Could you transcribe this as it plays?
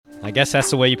I guess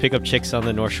that's the way you pick up chicks on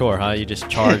the North Shore, huh? You just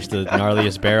charge the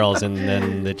gnarliest barrels and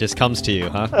then it just comes to you,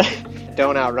 huh?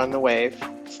 Don't outrun the wave.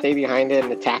 Stay behind it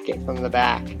and attack it from the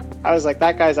back. I was like,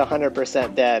 that guy's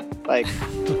 100% dead. Like.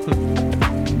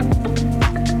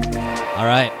 All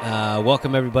right.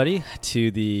 Welcome, everybody, to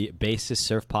the Basis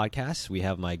Surf Podcast. We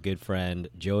have my good friend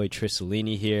Joey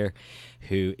Trisolini here,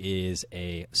 who is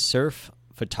a surf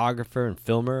photographer and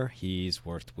filmer. He's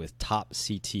worked with top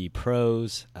CT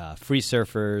pros, free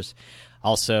surfers.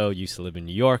 Also used to live in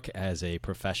New York as a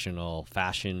professional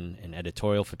fashion and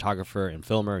editorial photographer and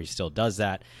filmer. He still does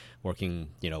that, working,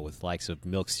 with likes of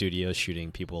Milk Studios,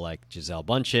 shooting people like Gisele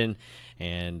Bundchen,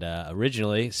 and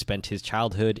originally spent his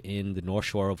childhood in the North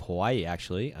Shore of Hawaii,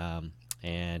 actually,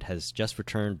 and has just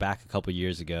returned back a couple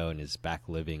years ago and is back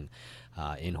living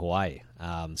in Hawaii.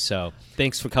 So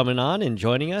thanks for coming on and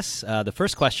joining us. The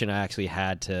first question I actually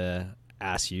had to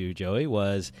ask you, Joey,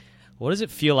 was, what does it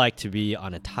feel like to be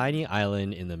on a tiny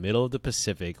island in the middle of the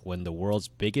Pacific when the world's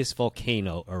biggest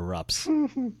volcano erupts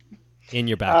in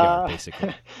your backyard,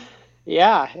 basically?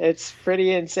 Yeah, it's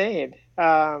pretty insane.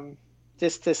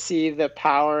 Just to see the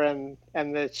power and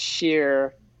the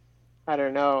sheer,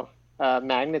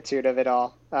 magnitude of it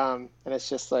all. And it's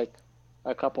just like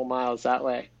a couple miles that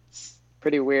way. It's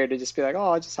pretty weird to just be like,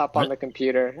 oh, I'll just hop on the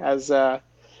computer as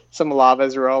some lava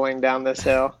is rolling down this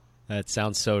hill. That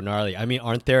sounds so gnarly. I mean,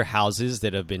 aren't there houses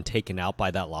that have been taken out by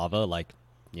that lava,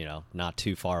 not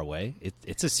too far away?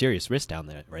 It's a serious risk down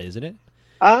there, right? Isn't it?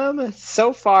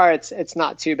 So far it's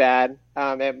not too bad.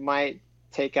 It might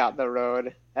take out the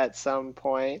road at some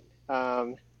point,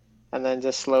 and then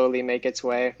just slowly make its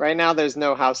way. Right now, there's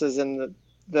no houses in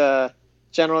the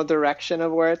general direction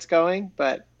of where it's going,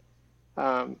 but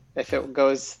if it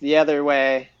goes the other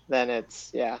way, then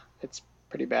it's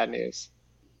pretty bad news.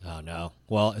 Oh, no.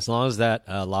 Well, as long as that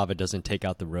lava doesn't take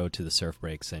out the road to the surf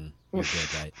breaks, then you're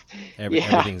good, right?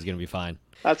 Everything's going to be fine.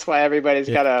 That's why everybody's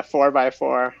got a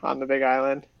 4x4 on the Big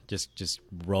Island. Just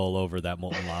roll over that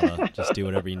molten lava. Just do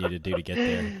whatever you need to do to get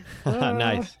there.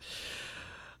 Nice.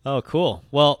 Oh, cool.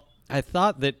 Well, I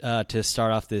thought that to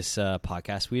start off this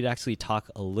podcast, we'd actually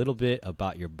talk a little bit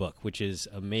about your book, which is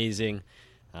amazing.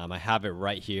 I have it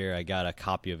right here. I got a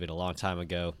copy of it a long time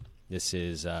ago. This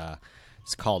is...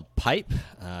 It's called Pipe,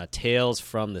 Tales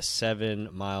from the 7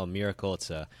 Mile Miracle. It's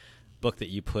a book that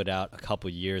you put out a couple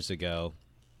years ago.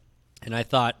 And I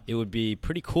thought it would be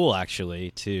pretty cool, actually,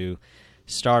 to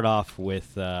start off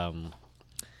with,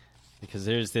 because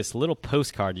there's this little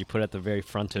postcard you put at the very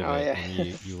front of it,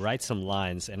 and you write some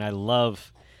lines. And I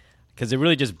love, because it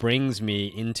really just brings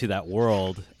me into that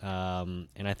world. And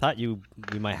I thought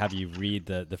we might have you read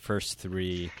the first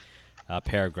 3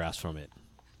 paragraphs from it.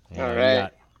 All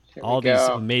right. All these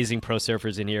amazing pro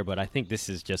surfers in here, but I think this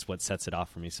is just what sets it off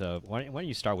for me. So why don't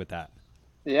you start with that?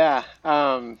 Yeah.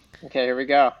 Okay, here we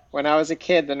go. When I was a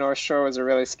kid, the North Shore was a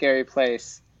really scary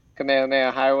place.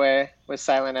 Kamehameha Highway was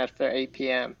silent after 8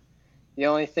 p.m. The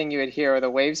only thing you would hear were the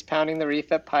waves pounding the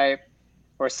reef at Pipe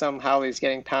or some howlies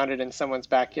getting pounded in someone's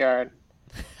backyard.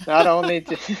 Not only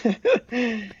did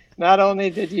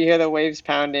you hear the waves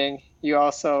pounding, you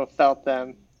also felt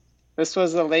them. This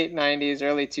was the late 90s,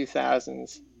 early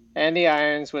 2000s. Andy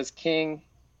Irons was king,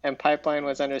 and Pipeline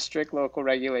was under strict local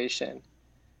regulation.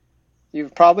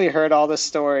 You've probably heard all the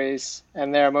stories,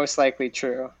 and they're most likely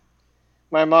true.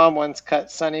 My mom once cut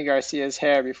Sonny Garcia's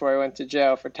hair before he went to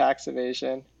jail for tax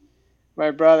evasion.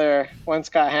 My brother once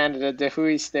got handed a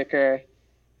Dahui sticker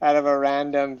out of a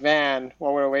random van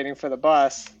while we were waiting for the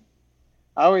bus.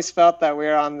 I always felt that we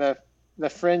were on the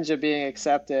fringe of being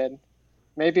accepted.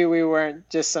 Maybe we weren't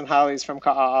just some haoles from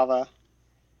Ka'aava.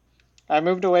 I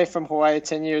moved away from Hawaii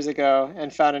 10 years ago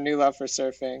and found a new love for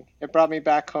surfing. It brought me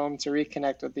back home to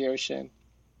reconnect with the ocean.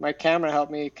 My camera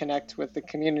helped me connect with the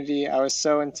community I was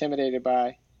so intimidated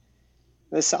by.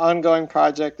 This ongoing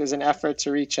project is an effort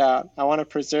to reach out. I want to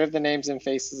preserve the names and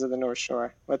faces of the North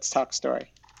Shore. Let's talk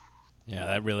story. Yeah,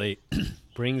 that really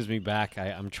brings me back.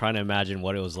 I'm trying to imagine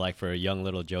what it was like for a young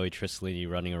little Joey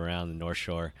Trisolini running around the North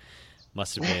Shore.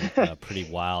 Must have been a pretty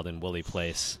wild and woolly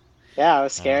place. Yeah, it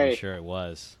was scary. I'm sure it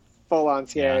was. Full on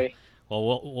scary. Yeah.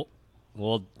 Well,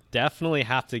 we'll definitely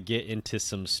have to get into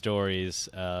some stories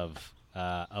of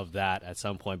that at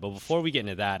some point. But before we get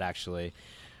into that, actually,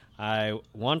 I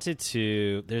wanted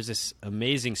to. There's this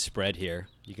amazing spread here.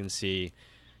 You can see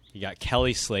you got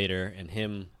Kelly Slater and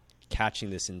him catching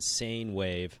this insane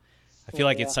wave. I feel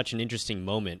like it's such an interesting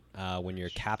moment when you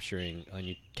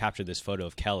capture this photo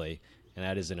of Kelly. And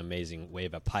that is an amazing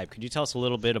wave at Pipe. Could you tell us a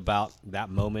little bit about that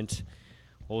moment?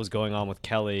 What was going on with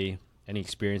Kelly? Any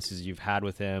experiences you've had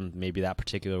with him? Maybe that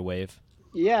particular wave?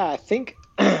 Yeah, I think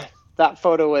that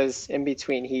photo was in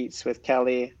between heats with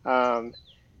Kelly.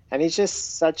 And he's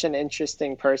just such an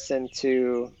interesting person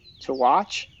to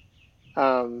watch.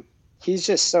 Um, he's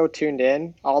just so tuned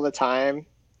in all the time.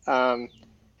 Um,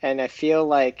 and I feel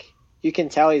like you can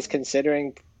tell he's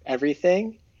considering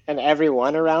everything and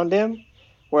everyone around him.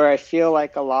 Where I feel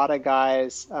like a lot of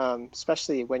guys,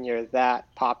 especially when you're that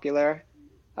popular,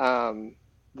 um,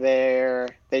 they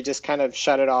just kind of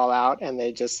shut it all out and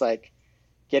they just like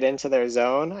get into their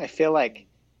zone. I feel like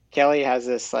Kelly has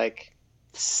this like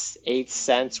eighth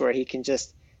sense where he can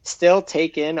just still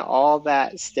take in all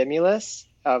that stimulus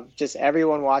of just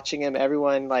everyone watching him,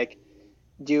 everyone like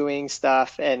doing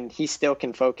stuff, and he still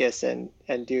can focus and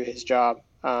do his job.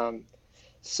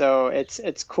 So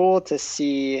it's cool to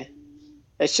see.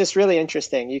 It's just really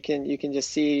interesting. You can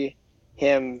just see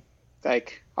him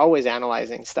like always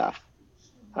analyzing stuff,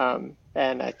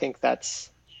 and I think that's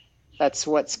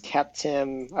what's kept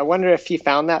him. I wonder if he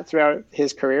found that throughout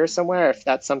his career somewhere, if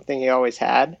that's something he always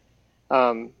had.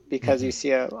 Because you Hmm.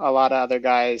 see a lot of other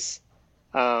guys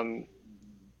um,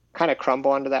 kind of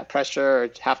crumble under that pressure or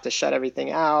have to shut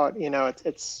everything out. You know,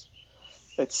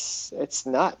 it's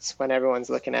nuts when everyone's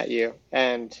looking at you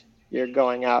and you're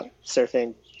going out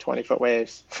surfing 20-foot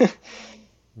waves.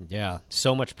 Yeah,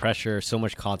 so much pressure, so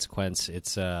much consequence.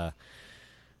 It's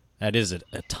that is a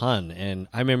ton. And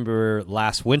I remember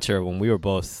last winter when we were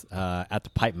both at the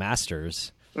Pipe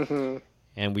Masters, Hmm.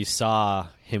 and we saw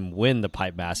him win the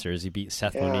Pipe Masters. He beat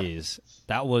Seth Yeah, Moniz.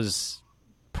 That was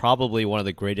probably one of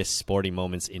the greatest sporting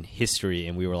moments in history,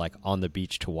 and we were like on the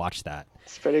beach to watch that.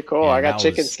 it's pretty cool. I And got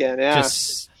chicken skin. Yeah,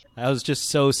 that was just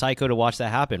so psycho to watch that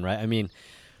happen, right? I mean,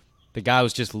 the guy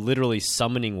was just literally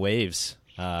summoning waves.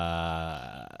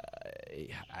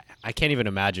 I can't even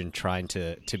imagine trying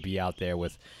to be out there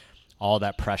with all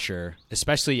that pressure,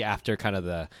 especially after kind of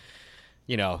the,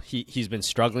 he's been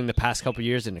struggling the past couple of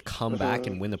years, and to come back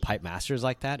hmm, and win the Pipe Masters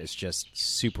like that is just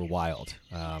super wild.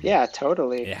 yeah,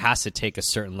 totally. It has to take a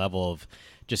certain level of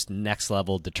just next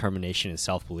level determination and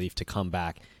self belief to come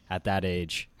back at that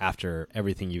age after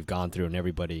everything you've gone through and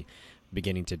everybody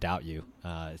beginning to doubt you.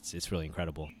 It's really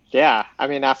incredible. Yeah, I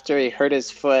mean, after he hurt his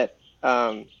foot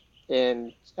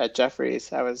in at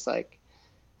Jeffries, I was like,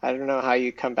 I don't know how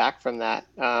you come back from that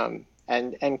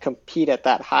and compete at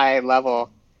that high level.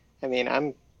 I mean,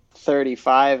 I'm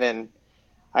 35 and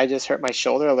I just hurt my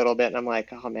shoulder a little bit, and I'm like,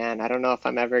 oh man, I don't know if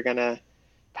I'm ever gonna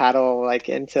paddle like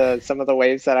into some of the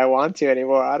waves that I want to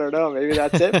anymore. I don't know. Maybe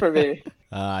that's it for me.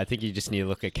 I think you just need to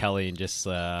look at Kelly and just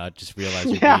realize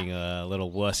you're Yeah. being a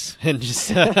little wuss and just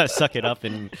suck it up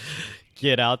and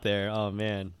get out there. Oh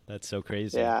man, that's so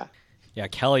crazy. Yeah. Yeah,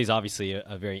 Kelly's obviously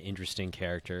a very interesting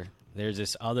character. There's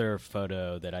this other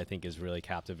photo that I think is really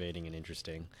captivating and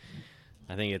interesting.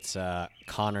 I think it's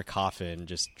Connor Coffin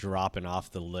just dropping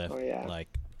off the lift, Oh yeah. like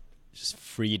just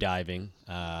free diving.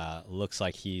 Looks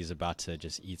like he's about to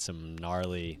just eat some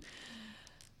gnarly.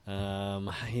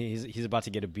 He's about to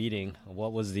get a beating.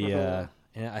 What was the? Hmm.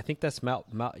 And I think that's Matt.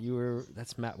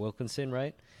 That's Matt Wilkinson,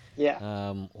 right?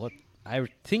 Yeah. What I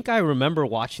think I remember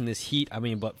watching this heat. I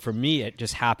mean, but for me, it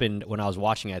just happened when I was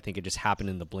watching it. I think it just happened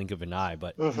in the blink of an eye.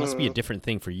 But it must be a Hmm. different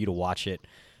thing for you to watch it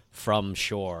from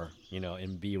shore,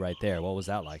 and be right there. What was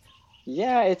that like?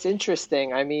 Yeah, it's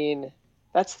interesting. I mean,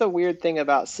 that's the weird thing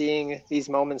about seeing these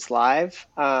moments live.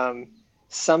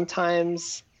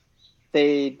 Sometimes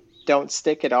they don't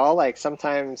stick at all. Like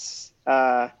sometimes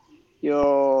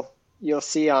you'll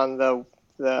see on the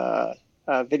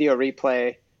video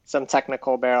replay some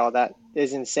technical barrel that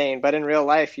is insane, but in real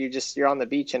life you're on the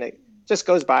beach and it just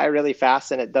goes by really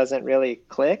fast and it doesn't really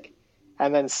click.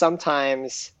 And then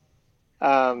sometimes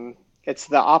it's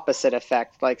the opposite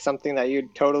effect, like something that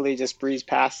you'd totally just breeze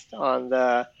past on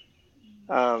the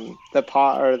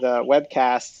pot or the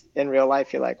webcast in real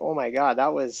life. You're like, oh my God,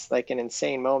 that was like an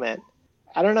insane moment.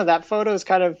 I don't know. That photo is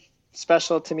kind of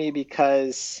special to me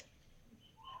because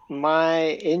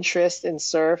my interest in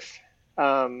surf,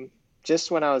 um,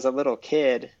 just when I was a little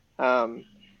kid, kind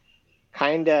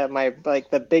of my like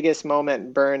the biggest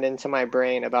moment burned into my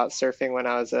brain about surfing when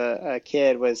I was a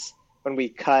kid was when we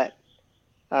cut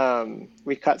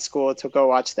school to go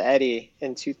watch the Eddie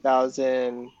in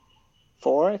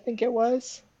 2004, I think it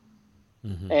was,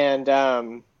 Hmm. and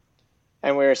and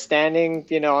we were standing,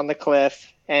 on the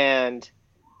cliff, and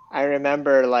I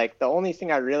remember like the only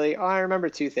thing I remember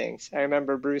two things. I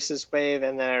remember Bruce's wave,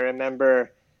 and then I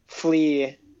remember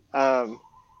Flea um,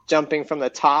 jumping from the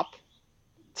top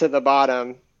to the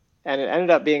bottom, and it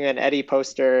ended up being an Eddie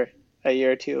poster a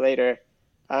year or two later.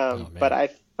 Oh But man.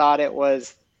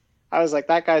 I was like,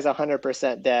 that guy's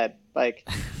 100% dead. Like,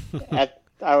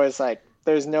 I was like,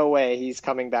 there's no way he's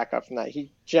coming back up from that.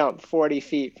 He jumped 40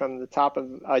 feet from the top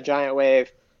of a giant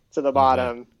wave to the No way.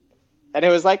 bottom, and it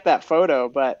was like that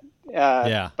photo,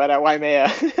 Yeah. but at Waimea.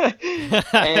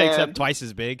 Except And twice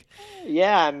as big.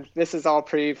 yeah, and this is all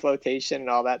pre-flotation and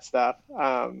all that stuff.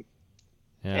 Yeah.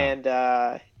 And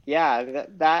yeah,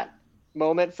 that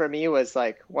moment for me was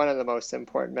like one of the most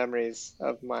important memories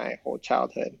of my whole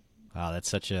childhood. Wow, that's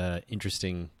such a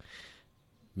interesting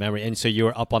memory. And so you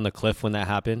were up on the cliff when that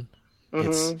happened.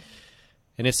 It's Hmm.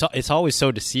 and it's always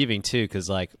so deceiving too, because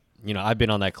like I've been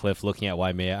on that cliff looking at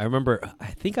Waimea. I remember I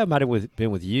think I might have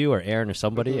been with you or Aaron or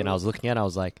somebody, and I Hmm. was looking at it, I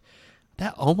was like,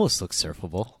 that almost looks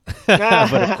surfable,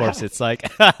 but of course it's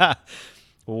like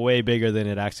way bigger than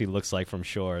it actually looks like from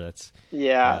shore. That's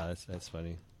Yeah. yeah, that's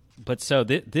funny. But so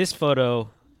this photo,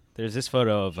 there's this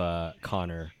photo of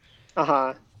Connor,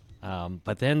 Uh-huh.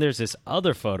 but then there's this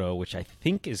other photo which I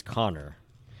think is Connor.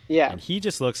 Yeah. And he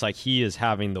just looks like he is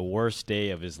having the worst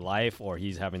day of his life, or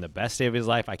he's having the best day of his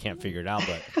life. I can't figure it out,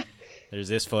 but there's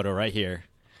this photo right here.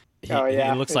 Oh It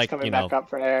yeah, looks he's like, coming back up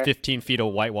for air. 15 feet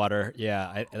of whitewater.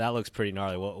 Yeah, that looks pretty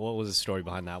gnarly. What was the story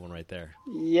behind that one right there?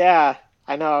 Yeah,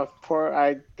 I know.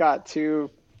 I got two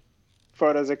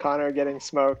photos of Connor getting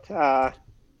smoked,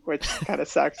 which kind of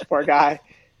sucks, poor guy.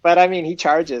 But I mean, he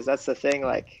charges. That's the thing.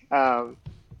 Like,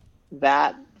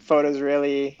 that photo's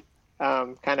really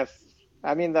kind of.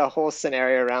 I mean, the whole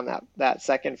scenario around that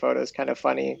second photo is kind of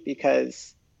funny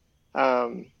because,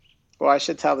 um, well, I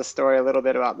should tell the story a little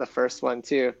bit about the first one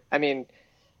too. I mean,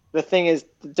 the thing is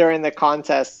during the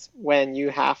contest when you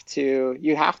have to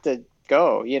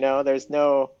go. There's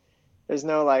no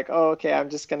like, oh, okay,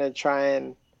 I'm just gonna try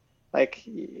and like,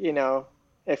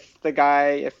 if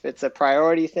it's a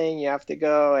priority thing, you have to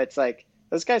go. It's like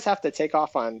those guys have to take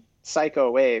off on psycho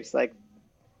waves, like,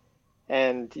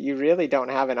 and you really don't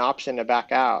have an option to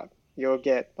back out. You'll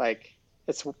get like,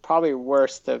 it's probably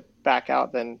worse to back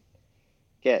out than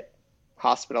get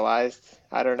hospitalized.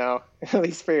 I don't know, at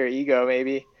least for your ego,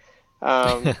 maybe.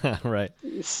 Um, Right.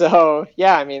 so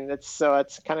yeah, I mean, it's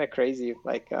kind of crazy,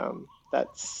 like, that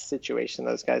situation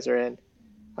those guys are in.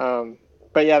 Um,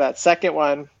 but yeah, that second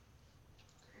one,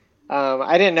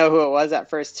 I didn't know who it was at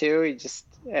first too. He just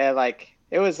like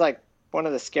it was like one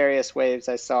of the scariest waves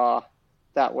I saw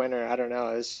that winter. I don't know.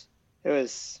 It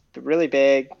was really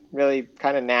big, really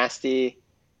kind of nasty,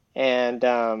 and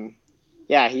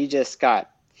yeah, he just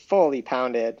got fully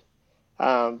pounded.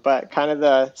 But kind of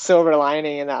the silver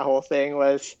lining in that whole thing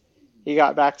was he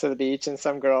got back to the beach and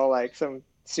some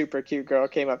super cute girl,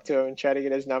 came up to him and tried to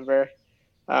get his number.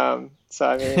 So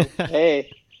I mean,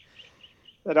 hey,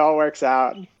 it all works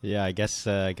out. Yeah, guess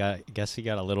he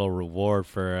got a little reward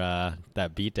for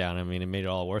that beatdown. I mean, it made it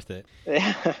all worth it.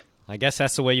 Yeah. I guess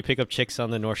that's the way you pick up chicks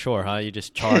on the North Shore, huh? You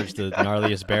just charge the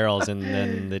gnarliest barrels, and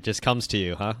then it just comes to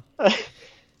you, huh?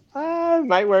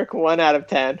 Might work 1 out of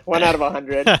 10, 1 out of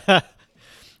 100.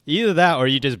 Either that, or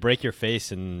you just break your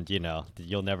face, and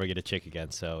you'll never get a chick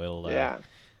again. So Yeah.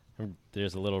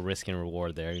 there's a little risk and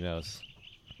reward there. Who knows?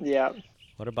 Yeah.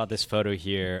 What about this photo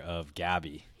here of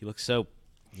Gabby? You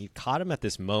caught him at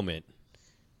this moment.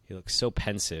 He looks so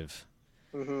pensive.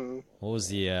 Hmm. What was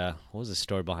the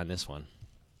story behind this one?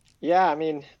 Yeah. I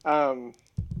mean,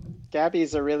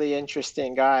 Gabby's a really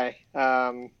interesting guy.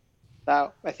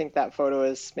 That I think that photo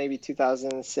is maybe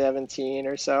 2017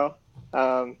 or so.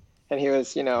 And he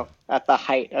was, at the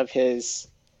height of his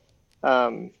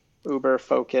uber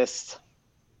focused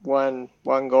one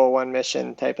goal, one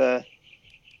mission type of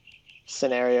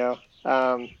scenario.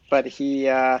 But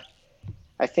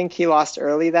I think he lost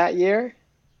early that year.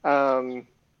 Um,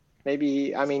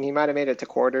 Maybe, I mean, he might have made it to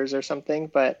quarters or something,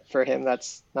 but for him,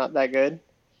 that's not that good.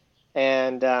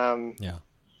 And Yeah.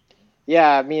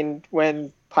 yeah, I mean,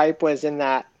 when Pipe was in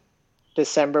that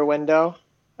December window,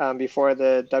 before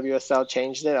the WSL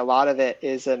changed it, a lot of it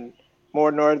is in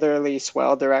more northerly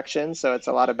swell direction. So it's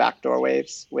a lot of backdoor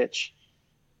waves, which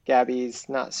Gabby's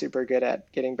not super good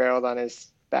at getting barreled on his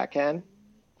backhand,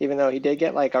 even though he did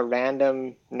get like a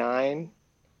random nine.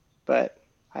 But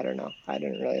I don't know. I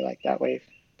didn't really like that wave,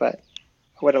 but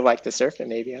I would have liked to surf it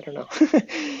maybe. I don't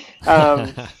know.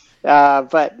 um,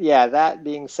 but yeah, that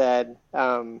being said,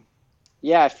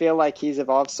 yeah, I feel like he's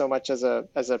evolved so much as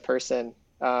a person.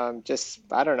 Just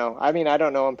I don't know. I mean, I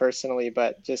don't know him personally,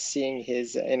 but just seeing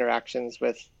his interactions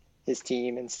with his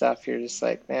team and stuff, you're just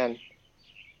like, man,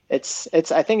 it's.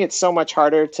 I think it's so much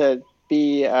harder to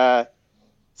be a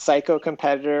psycho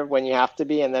competitor when you have to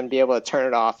be, and then be able to turn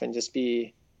it off and just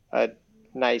be a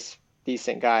nice,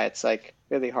 decent guy. It's like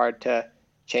really hard to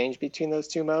change between those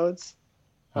two modes.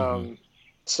 Hmm. Um,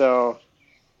 so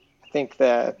I think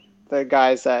the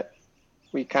guys that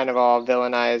we kind of all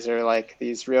villainize are like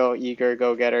these real eager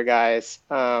go-getter guys.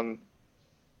 And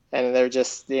they're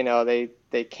just, they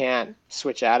can't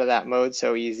switch out of that mode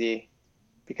so easy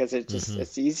because Hmm.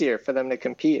 it's easier for them to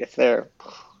compete if they're,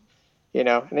 and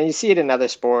then you see it in other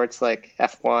sports like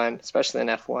F1, especially in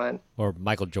F1. Or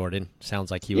Michael Jordan.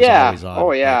 Sounds like he was Yeah. always Oh, on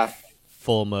like yeah.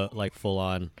 full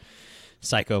on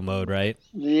psycho mode, right?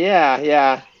 Yeah.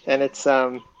 Yeah. And it's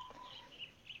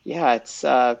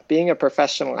being a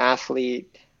professional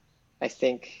athlete. I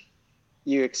think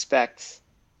you expect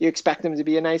you expect him to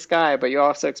be a nice guy, but you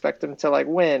also expect him to like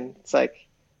win. It's like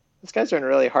these guys are in a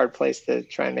really hard place to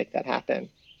try and make that happen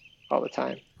all the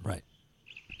time. Right.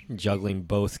 Juggling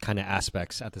both kind of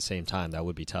aspects at the same time. That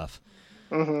would be tough.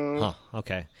 Hmm. Huh.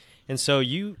 Okay. And so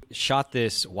you shot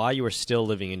this while you were still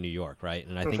living in New York, right?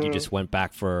 And I think you Hmm. just went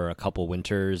back for a couple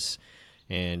winters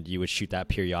and you would shoot that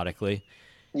periodically.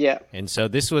 Yeah. And so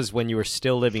this was when you were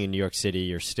still living in New York City.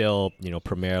 You're still,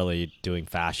 primarily doing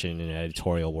fashion and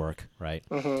editorial work, right?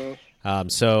 Hmm.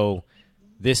 So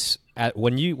this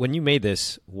when you made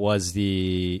this, was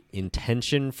the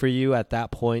intention for you at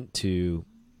that point to,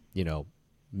 you know,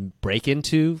 break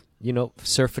into,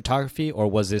 surf photography, or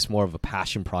was this more of a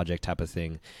passion project type of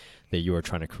thing that you were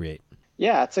trying to create?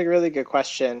 Yeah, it's a really good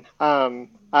question.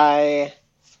 I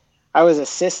was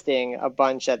assisting a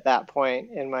bunch at that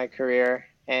point in my career,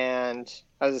 and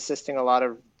I was assisting a lot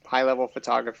of high level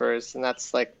photographers, and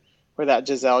that's like where that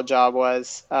Giselle job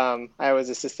was. I was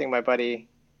assisting my buddy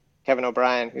Kevin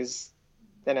O'Brien, who's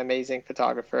an amazing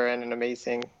photographer and an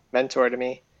amazing mentor to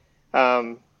me.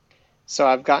 Um, so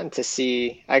I had gotten to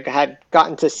see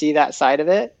that side of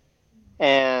it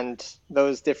and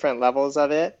those different levels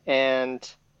of it, and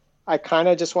I kind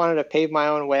of just wanted to pave my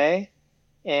own way.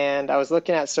 And I was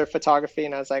looking at surf photography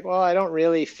and I was like, well, I don't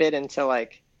really fit into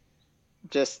like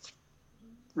just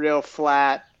real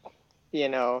flat,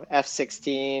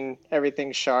 F16,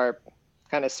 everything sharp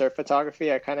kind of surf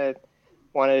photography. I kind of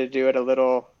wanted to do it a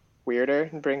little weirder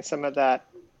and bring some of that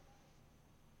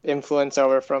influence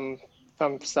over from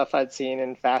stuff I'd seen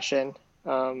in fashion.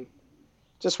 Um,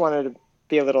 just wanted to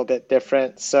be a little bit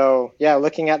different. So yeah,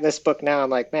 looking at this book now,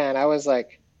 I'm like, man, I was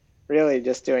like really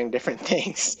just doing different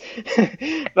things.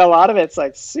 But a lot of it's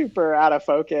like super out of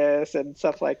focus and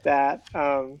stuff like that.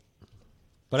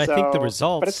 But I think the But it's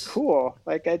results, cool.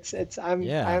 Like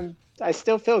yeah, I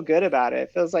still feel good about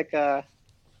it.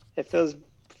 It feels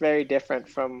very different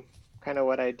from kind of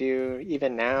what I do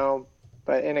even now,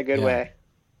 but in a good yeah. way.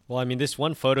 Well, I mean, this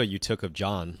one photo you took of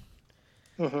John,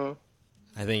 Hmm.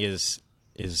 I think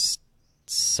is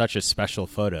such a special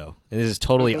photo. And this is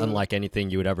totally Hmm. unlike anything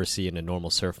you would ever see in a normal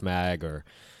surf mag, or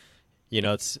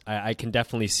it's I can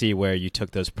definitely see where you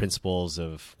took those principles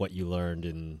of what you learned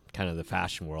in kind of the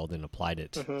fashion world and applied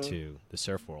it Hmm. to the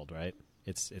surf world, right?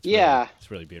 Yeah,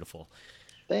 It's really beautiful.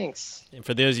 thanks. And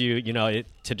for those of you,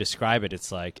 to describe it,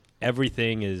 it's like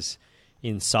everything is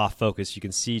in soft focus. You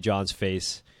can see John's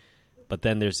face, but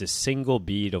then there's this single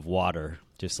bead of water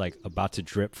just like about to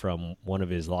drip from one of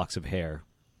his locks of hair.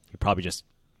 He probably just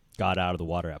got out of the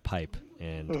water at pipe,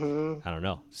 and Hmm. I don't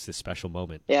know, it's this special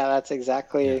moment. Yeah, that's Yeah.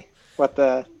 exactly what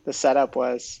the setup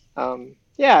was.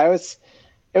 Yeah,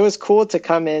 it was cool to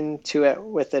come into it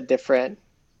with a different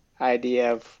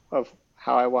idea of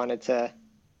how I wanted to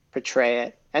portray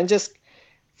it. And just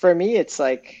for me, it's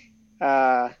like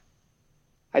uh,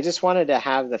 I just wanted to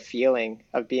have the feeling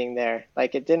of being there.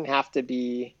 Like it didn't have to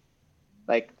be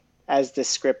like as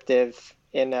descriptive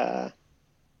in a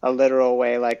literal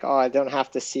way. Like, oh, I don't have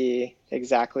to see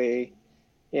exactly,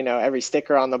 every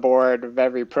sticker on the board of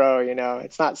every pro.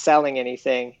 It's not selling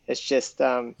anything. It's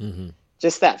Hmm.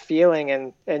 just that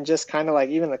feeling and just kind of like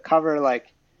even the cover,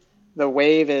 like the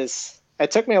wave is. It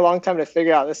took me a long time to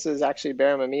figure out this is actually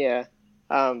Barramamia,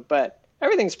 but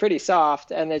everything's pretty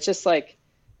soft, and it's just like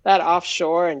that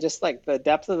offshore and just like the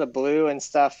depth of the blue and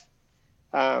stuff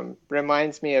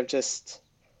reminds me of just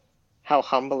how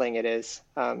humbling it is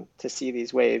to see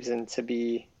these waves and to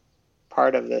be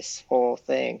part of this whole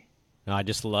thing. No, I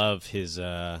just love his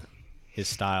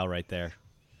style right there,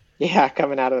 Yeah,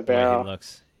 coming out of the the way he barrel.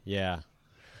 looks. Yeah,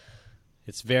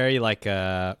 it's very like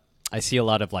I see a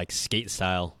lot of like skate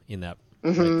style in that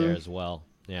right there Hmm. as well.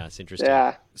 Yeah, it's interesting.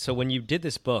 Yeah. So when you did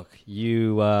this book,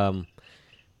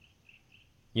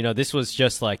 this was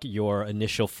just like your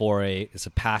initial foray. It's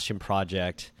a passion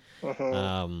project.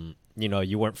 Hmm.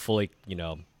 You weren't fully,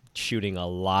 shooting a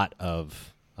lot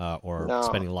of or No.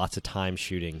 spending lots of time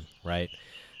shooting, right?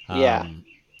 Yeah. Um,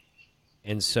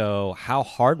 and so, how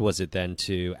hard was it then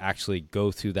to actually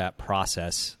go through that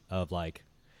process of like,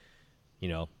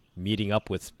 meeting up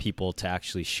with people to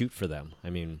actually shoot for them? I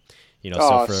mean, so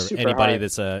Oh, for super anybody hard.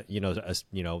 that's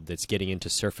that's getting into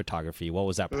surf photography, what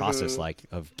was that process Hmm. like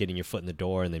of getting your foot in the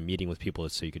door and then meeting with people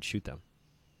so you could shoot them?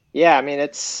 Yeah, I mean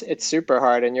it's super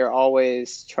hard, and you're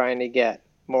always trying to get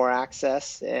more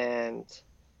access, and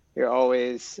you're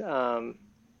always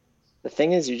the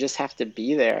thing is you just have to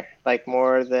be there, like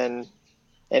more than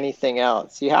anything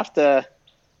else. You have to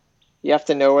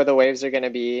know where the waves are going to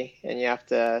be, and you have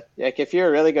to, like, if you're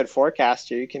a really good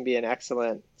forecaster, you can be an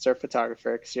excellent surf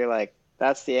photographer because you're like,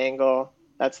 that's the angle,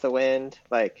 that's the wind,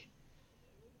 like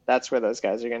that's where those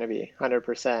guys are going to be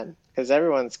 100% because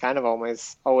everyone's kind of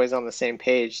always on the same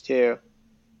page too.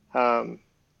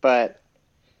 But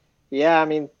yeah, I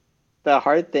mean, the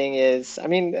hard thing is, I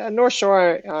mean, North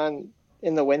Shore on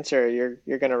in the winter,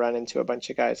 you're going to run into a bunch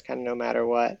of guys kind of no matter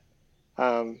what.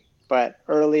 But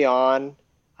early on,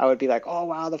 I would be like, oh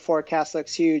wow, the forecast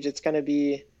looks huge. It's gonna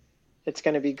be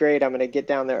great. I'm gonna get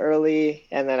down there early,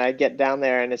 and then I get down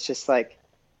there, and it's just like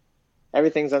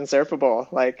everything's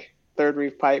unsurfable, like third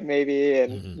reef pipe maybe,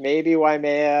 and Hmm. maybe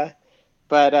Waimea.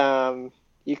 But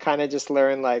you kind of just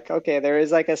learn like, okay, there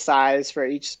is like a size for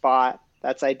each spot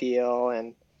that's ideal,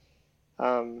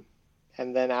 um,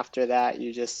 and then after that,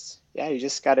 you just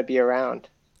got to be around.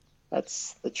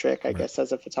 That's the trick, I Right. guess,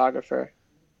 as a photographer.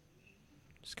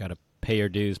 Just got to pay your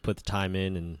dues, put the time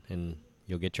in, and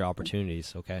you'll get your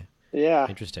opportunities. Okay. Yeah.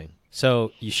 Interesting.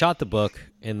 So you shot the book,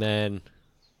 and then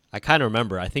I kind of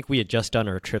remember. I think we had just done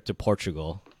our trip to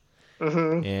Portugal,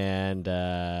 Hmm. and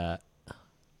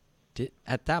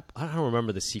at that I don't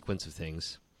remember the sequence of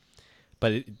things,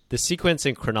 but the sequence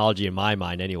and chronology in my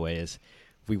mind, anyway, is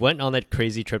we went on that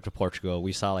crazy trip to Portugal.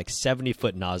 We saw like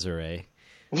 70-foot Nazare.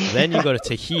 Then you go to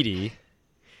Tahiti,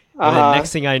 and then Uh-huh.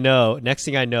 next thing I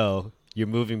know, you're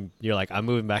moving. You're like, I'm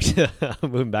moving back to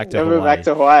I'm moving back to I moved back Hawaii.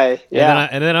 to Hawaii. Yeah.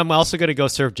 And then I'm also gonna go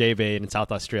surf J Bay in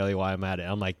South Australia while I'm at it.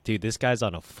 I'm like, dude, this guy's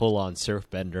on a full on surf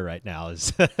bender right now.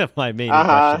 Is my main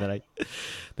impression Uh-huh.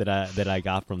 that I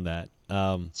got from that.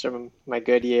 It's from my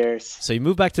good years. So you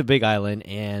moved back to Big Island,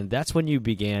 and that's when you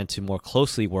began to more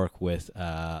closely work with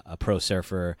a pro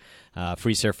surfer,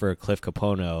 free surfer Cliff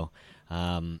Capono.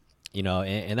 And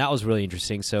that was really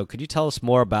interesting. So could you tell us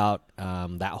more about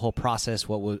that whole process?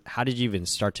 How did you even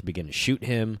start to begin to shoot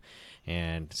him,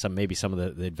 and maybe some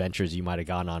of the adventures you might have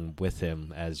gone on with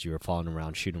him as you were following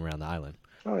around, shooting around the island?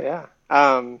 Oh yeah.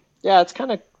 Yeah, it's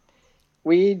kind of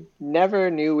we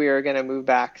never knew we were gonna move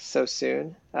back so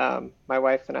soon. My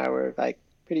wife and I were like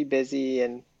pretty busy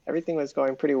and everything was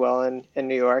going pretty well in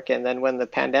New York. And then when the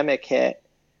pandemic hit,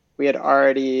 we had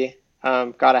already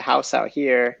got a house out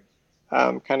here,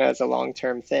 kind of as a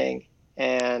long-term thing.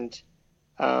 And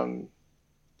um,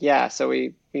 yeah, so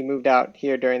we moved out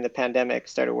here during the pandemic,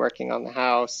 started working on the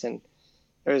house, and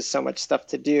there was so much stuff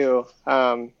to do.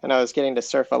 And I was getting to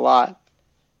surf a lot,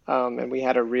 and we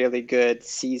had a really good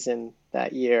season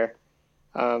that year.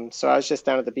 So I was just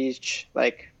down at the beach.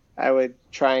 Like I would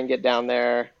try and get down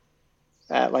there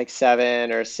at like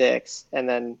 7 or 6, and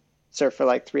then surf for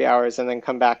like 3 hours, and then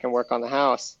come back and work on the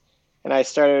house. And I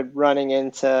started running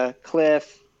into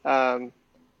Cliff, and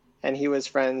he was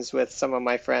friends with some of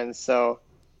my friends. So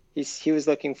he was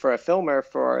looking for a filmer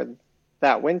for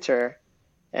that winter,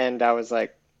 and I was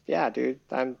like, yeah, dude,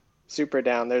 I'm super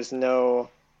down. There's no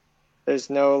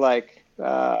like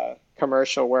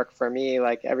commercial work for me.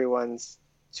 Like everyone's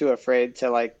too afraid to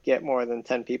like get more than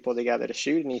 10 people together to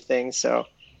shoot anything. So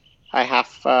I have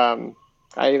I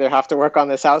either have to work on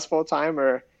this house full time,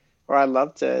 or I'd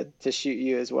love to shoot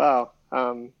you as well.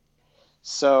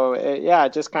 Yeah,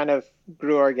 it just kind of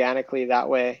grew organically that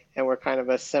way, and we're kind of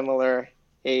a similar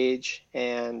age.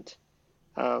 And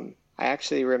I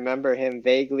actually remember him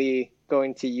vaguely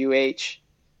going to UH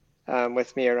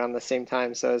with me around the same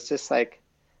time. So it's just like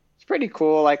it's pretty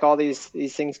cool, like all these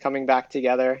things coming back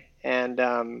together. And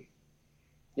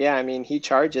yeah, I mean he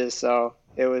charges, so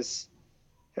it was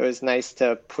nice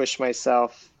to push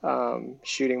myself,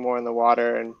 shooting more in the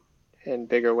water and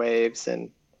bigger waves, and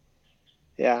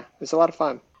yeah, it was a lot of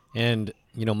fun. And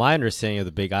my understanding of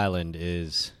the Big Island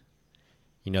is,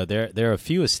 there are a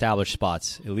few established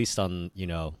spots, at least on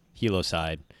Hilo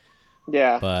side,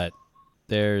 Yeah. but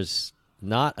there's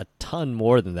not a ton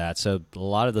more than that. So a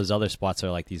lot of those other spots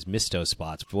are like these misto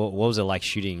spots. What was it like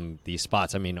shooting these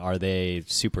spots? I mean, are they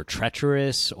super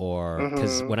treacherous, or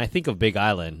because Hmm. when I think of Big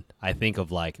Island, I think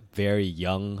of like very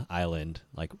young island,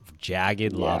 like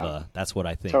jagged Yeah, lava. That's what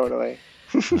I think. totally.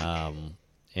 Um,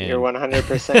 You're and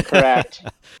 100% correct.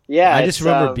 Yeah, I just it's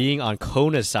remember being on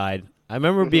Kona side. I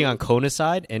remember being on mhm. Kona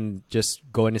side and just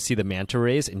going to see the manta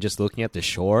rays and just looking at the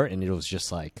shore, and it was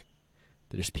just like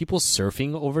there's people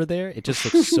surfing over there. It just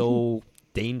looks so.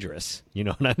 dangerous. You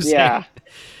know what I'm saying? Yeah,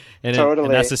 And that's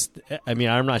totally. just, I mean,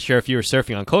 I'm not sure if you were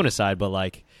surfing on Kona side, but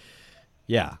like,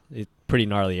 yeah, pretty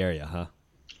gnarly area, huh?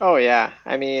 Oh yeah.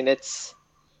 I mean, it's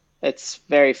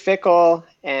very fickle,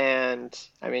 and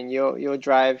I mean, you'll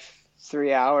drive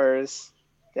 3 hours,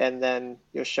 and then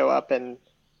you'll show up, and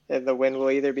the wind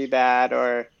will either be bad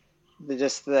or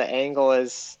just the angle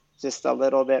is just a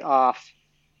little bit off.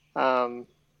 Um,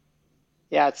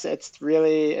 yeah, it's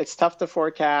really it's tough to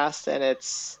forecast,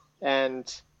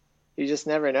 and you just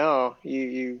never know.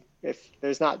 You if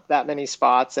there's not that many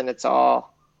spots, and it's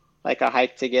all like a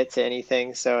hike to get to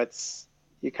anything, so it's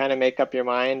you kind of make up your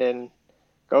mind and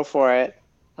go for it,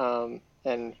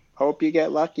 and hope you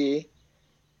get lucky.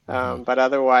 Hmm. But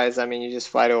otherwise, I mean, you just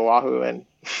fly to Oahu and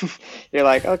you're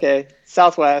like, okay,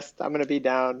 Southwest, I'm gonna be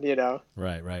down, Right,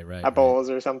 right, right, at right. Bowls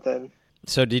or something.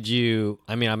 So did you,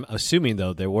 I mean, I'm assuming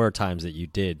though there were times that you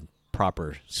did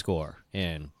proper score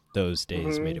and those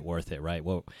days made Hmm. it worth it, right?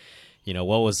 What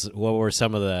were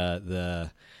some of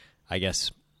the I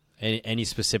guess any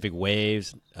specific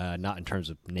waves, not in terms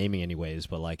of naming any waves,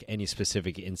 but like any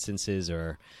specific instances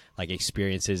or like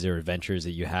experiences or adventures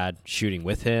that you had shooting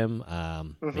with him?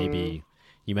 Hmm. Maybe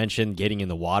you mentioned getting in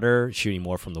the water, shooting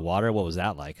more from the water. What was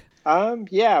that like?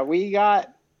 Yeah, we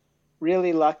got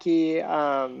really lucky.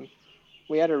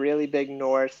 We had a really big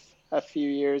north a few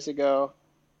years ago,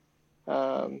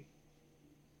 um,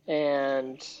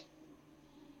 and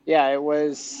yeah, it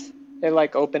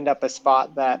like opened up a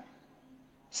spot that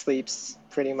sleeps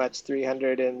pretty much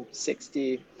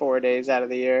 364 days out of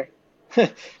the year.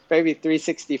 Maybe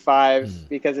 365 Hmm.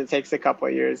 because it takes a couple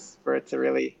of years for it to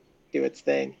really do its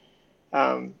thing,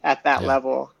 at that Yeah.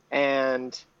 level.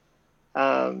 And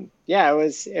yeah,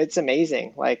 it's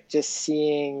amazing. Like just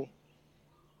seeing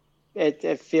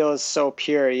it feels so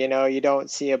pure, you don't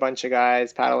see a bunch of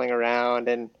guys paddling around,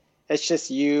 and it's just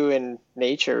you and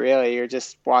nature, really. You're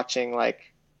just watching, like,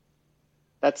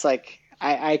 that's like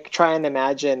I try and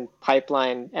imagine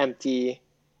pipeline empty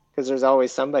because there's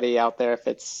always somebody out there if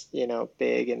it's,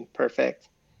 big and perfect.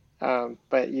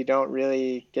 But you don't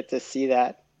really get to see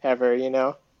that ever.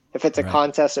 If it's a Right.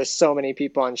 contest, there's so many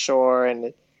people on shore,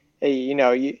 and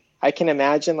I can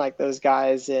imagine like those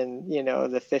guys in,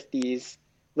 the 50s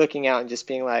looking out and just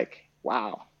being like,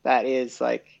 wow, that is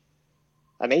like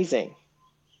amazing.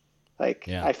 Like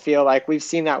Yeah. I feel like we've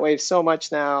seen that wave so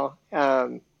much now.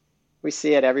 We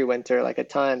see it every winter, like a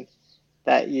ton,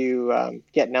 that you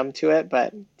get numb to it,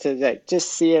 but to like, just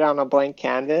see it on a blank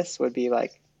canvas would be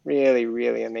like really,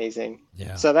 really amazing.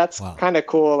 Yeah. So that's Wow. kind of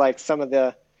cool. Like some of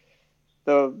the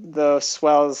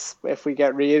swells, if we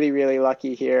get really, really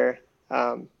lucky here,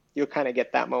 you'll kind of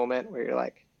get that moment where you're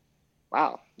like,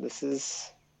 wow, this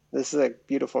is a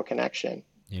beautiful connection.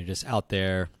 You're just out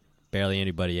there, barely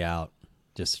anybody out.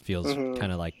 Just feels Hmm.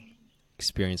 kind of like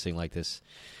experiencing like this,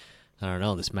 I don't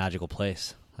know, this magical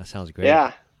place. That sounds great. Yeah,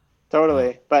 Wow.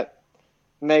 totally. But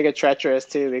mega treacherous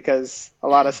too, because a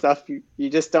lot of stuff you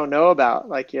just don't know about.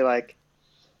 Like you're like,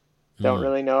 don't Mm.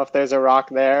 really know if there's a rock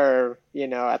there, or,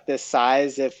 at this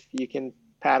size, if you can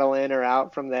paddle in or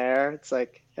out from there. It's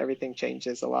like everything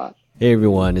changes a lot. Hey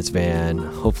everyone, it's Van.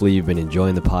 Hopefully you've been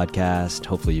enjoying the podcast.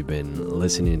 Hopefully you've been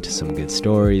listening to some good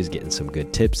stories, getting some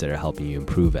good tips that are helping you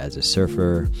improve as a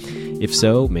surfer. If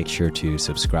so, make sure to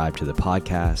subscribe to the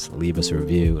podcast, leave us a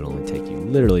review. It'll only take you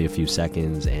literally a few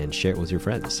seconds, and share it with your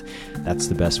friends. That's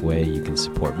the best way you can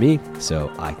support me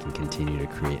so I can continue to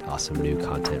create awesome new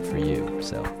content for you.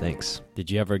 So thanks.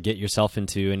 Did you ever get yourself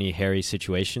into any hairy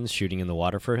situations shooting in the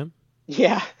water for him?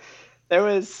 Yeah, there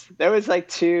was like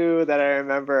two that I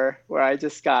remember where I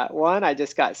just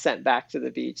got sent back to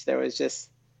the beach. There was just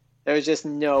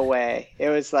no way. It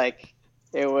was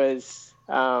it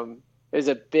was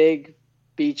a big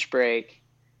beach break,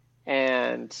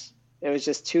 and it was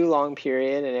just too long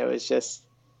period, and it was just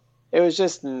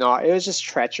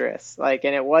treacherous. Like,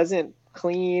 and it wasn't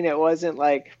clean. It wasn't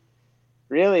like,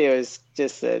 really, it was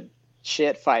just a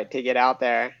shit fight to get out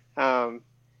there.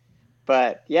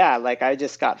 But yeah, like I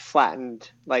just got flattened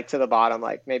like to the bottom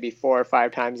like maybe 4 or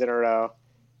 5 times in a row,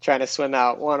 trying to swim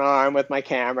out one arm with my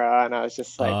camera, and I was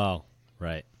just like, Oh,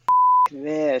 right.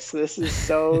 this is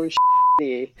so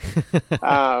shitty.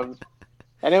 Um,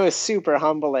 and it was super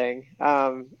humbling.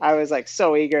 I was like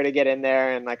so eager to get in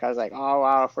there, and like I was like, oh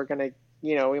wow, if we're gonna,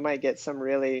 we might get some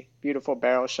really beautiful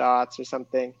barrel shots or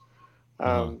something.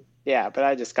 Uh-huh. Yeah, but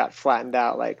I just got flattened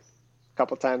out like a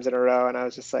couple times in a row, and I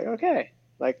was just like, okay,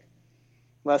 like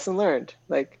lesson learned.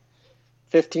 Like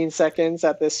 15 seconds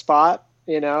at this spot,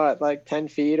 at like 10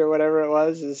 feet or whatever it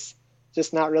was, is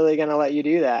just not really gonna let you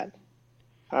do that.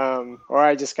 Or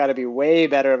I just got to be way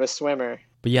better of a swimmer.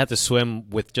 But you have to swim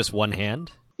with just one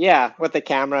hand? Yeah, with the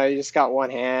camera, you just got one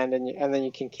hand and then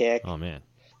you can Oh kick. man.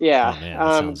 Yeah. Oh man,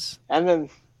 that sounds And then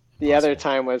the other impossible.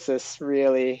 time was this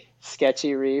really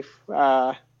sketchy reef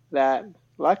that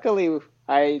luckily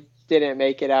I didn't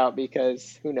make it out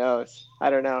because who knows? I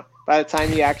don't know. By the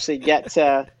time you actually get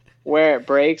to where it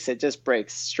breaks, it just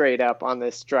breaks straight up on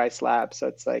this dry slab. So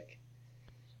it's like,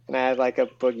 and I had like a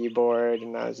boogie board,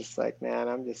 and I was just like, man,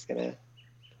 I'm just gonna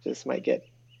just might get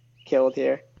killed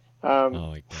here. Um, Oh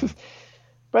my god.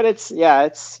 but it's yeah,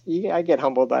 I get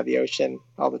humbled by the ocean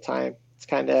all the time.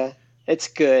 It's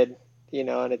good,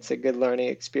 and it's a good learning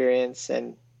experience,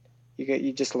 and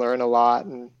you just learn a lot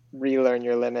and relearn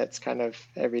your limits kind of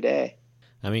every day.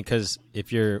 I mean, because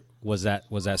if you're was that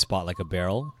spot like a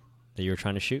barrel that you were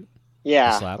trying to shoot the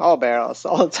Yeah, slab? all barrels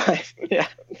all the time. Yeah,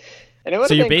 and it would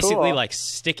So have you're been basically cool. like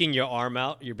sticking your arm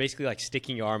out. You're basically like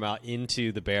sticking your arm out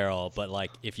into the barrel, but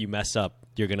like if you mess up,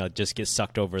 you're gonna just get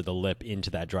sucked over the lip into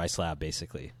that dry slab.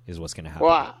 Basically, is what's gonna happen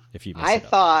Well, if you mess I it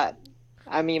up. thought,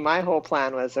 I mean, my whole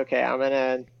plan was okay. I'm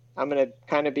gonna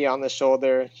kind of be on the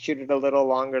shoulder, shoot at a little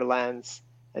longer lens,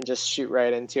 and just shoot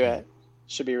right into it.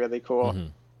 Should be really cool. Mm-hmm.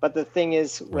 But the thing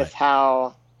is, with Right.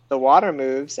 how the water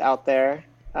moves out there,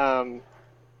 um,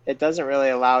 it doesn't really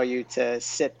allow you to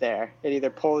sit there. It either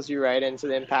pulls you right into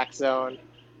the impact zone,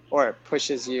 or it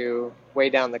pushes you way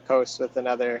down the coast with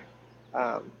another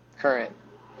current.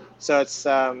 So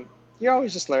you're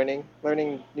always just learning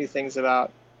new things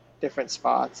about different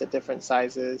spots at different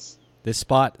sizes. This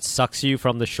spot sucks you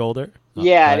from the shoulder. Oh, go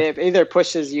Yeah, ahead. it either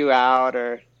pushes you out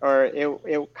or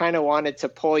it kind of wanted to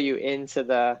pull you into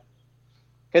the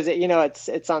because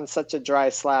it's on such a dry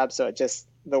slab, so it just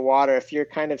the water. If you're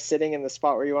kind of sitting in the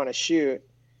spot where you want to shoot,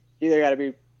 you either got to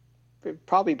be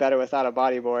probably better without a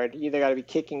bodyboard. You either got to be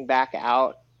kicking back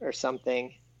out or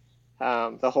something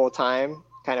the whole time,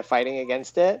 kind of fighting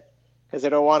against it, because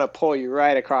it'll want to pull you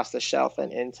right across the shelf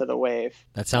and into the wave.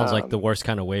 That sounds like the worst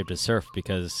kind of wave to surf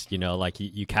because like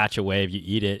you catch a wave, you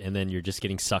eat it, and then you're just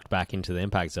getting sucked back into the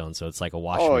impact zone. So it's like a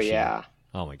washing Oh machine. yeah,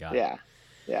 Oh my god. yeah,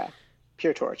 yeah,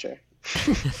 pure torture.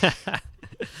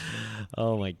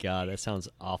 Oh my god, that sounds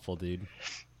awful, dude.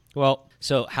 Well,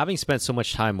 so having spent so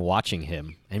much time watching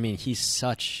him, I mean, he's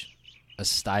such a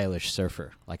stylish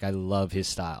surfer. Like I love his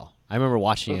style. I remember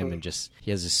watching him Hmm. and just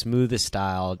he has the smoothest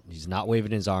style. He's not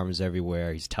waving his arms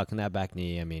everywhere. He's tucking that back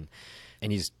knee. I mean,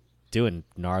 and he's doing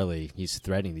gnarly. He's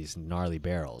threading these gnarly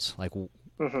barrels. Like,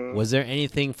 Hmm. was there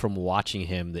anything from watching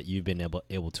him that you've been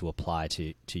able to apply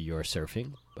to your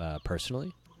surfing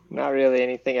personally? Not really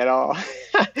anything at all.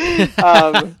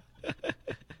 um,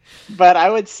 but I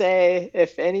would say,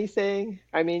 if anything,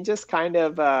 I mean, just kind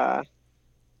of,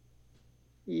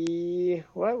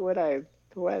 what would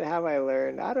what have I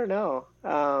learned? I don't know.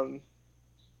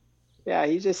 Yeah,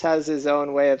 he just has his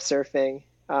own way of surfing.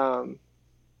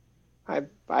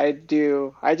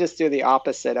 I just do the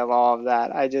opposite of all of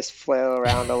that. I just flail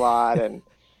around a lot and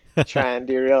try and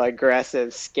do real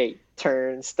aggressive skate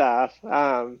turn stuff.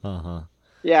 Uh huh.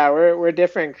 Yeah, we're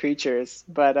different creatures,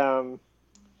 but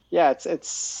yeah,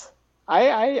 it's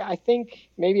I think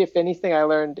maybe if anything I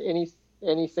learned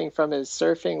anything from his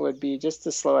surfing would be just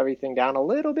to slow everything down a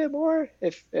little bit more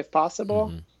if possible.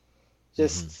 Mm-hmm.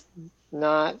 Mm-hmm. Just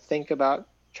not think about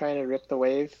trying to rip the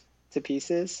wave to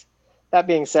pieces. That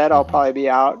being said, I'll Mm-hmm. probably be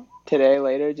out today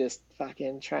later just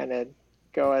fucking trying to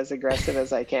go as aggressive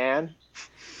as I can.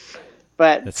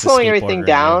 But That's the slowing everything skateboarder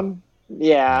in you, down,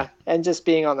 yeah, right? and just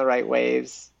being on the right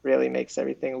waves really makes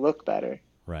everything look better.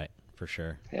 Right, for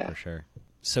sure, Yeah. for sure.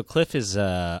 So Cliff is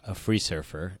a free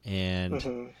surfer, and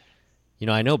Hmm.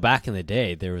 I know back in the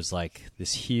day there was like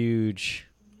this huge.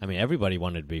 I mean, everybody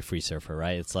wanted to be a free surfer,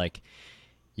 right? It's like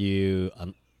you,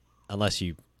 unless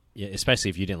you, yeah, especially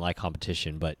if you didn't like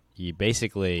competition, but you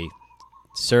basically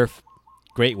surf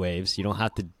great waves. You don't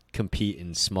have to compete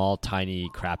in small, tiny,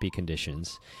 crappy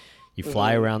conditions. You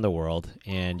fly Hmm. around the world,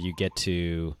 and you get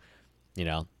to,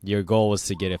 your goal was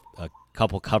to get a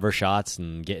couple cover shots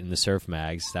and get in the surf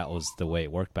mags. That was the way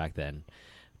it worked back then.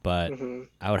 But Hmm.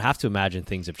 I would have to imagine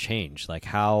things have changed. Like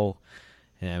how,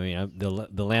 I mean,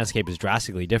 the landscape is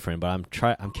drastically different. But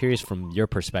I'm curious from your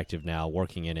perspective now,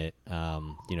 working in it.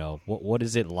 What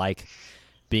is it like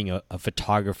being a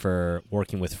photographer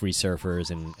working with free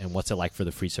surfers, and what's it like for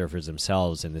the free surfers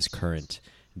themselves in this current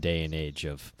day and age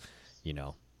of, you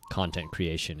know, content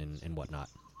creation and whatnot.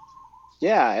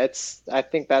 Yeah, I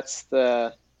think that's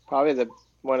the probably the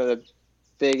one of the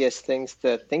biggest things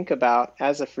to think about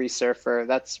as a free surfer.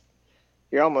 That's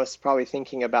you're almost probably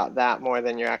thinking about that more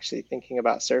than you're actually thinking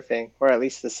about surfing, or at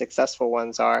least the successful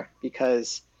ones are,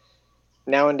 because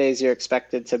nowadays you're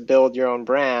expected to build your own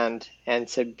brand and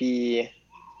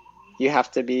you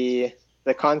have to be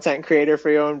the content creator for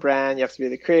your own brand. You have to be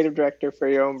the creative director for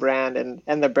your own brand,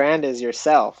 and the brand is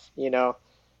yourself, you know.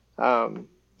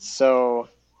 So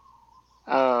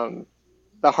um,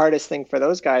 the hardest thing for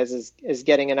those guys is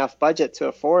getting enough budget to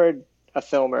afford a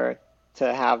filmer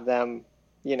to have them,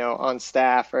 you know, on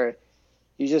staff, or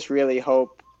you just really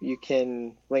hope you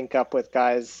can link up with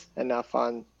guys enough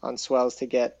on swells to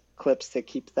get clips to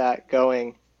keep that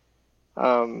going,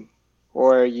 um,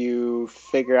 or you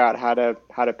figure out how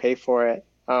to pay for it.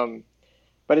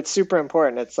 But it's super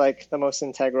important. It's like the most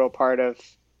integral part of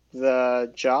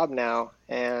the job now,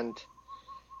 and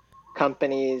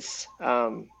companies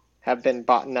have been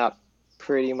bought up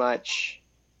pretty much.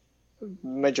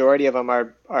 Majority of them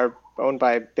are owned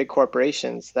by big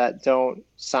corporations that don't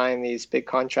sign these big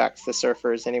contracts to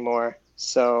surfers anymore.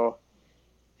 So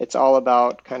it's all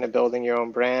about kind of building your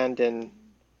own brand, and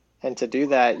to do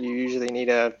that, you usually need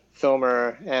a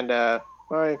filmer and a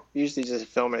well, usually just a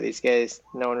filmer these days.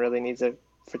 No one really needs a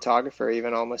photographer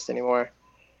even almost anymore,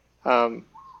 um,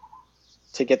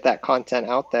 to get that content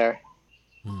out there.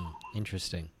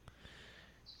 Interesting.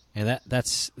 And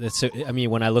that's so, I mean,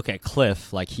 when I look at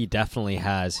Cliff, like he definitely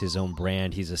has his own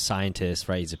brand. He's a scientist,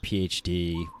 right? He's a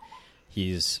PhD.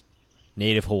 He's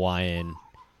native Hawaiian,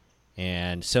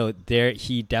 and so there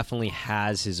he definitely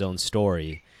has his own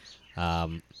story.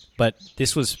 But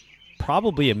this was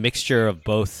probably a mixture of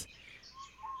both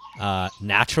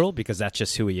natural, because that's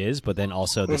just who he is, but then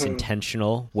also this Mm-hmm.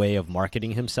 intentional way of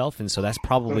marketing himself. And so that's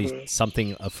probably Mm-hmm.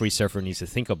 something a free surfer needs to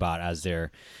think about as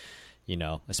they're, you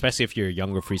know, especially if you're a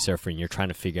younger free surfer and you're trying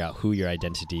to figure out who your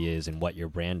identity is and what your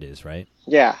brand is, right?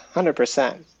 Yeah,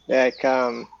 100%. Like,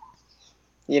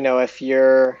 you know, if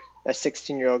you're a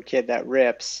 16-year-old kid that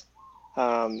rips,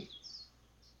 um,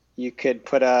 you could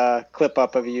put a clip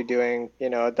up of you doing, you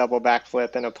know, a double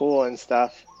backflip in a pool and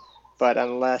stuff. But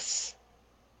unless,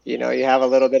 you know, you have a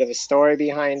little bit of a story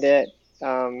behind it,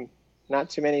 um, not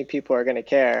too many people are going to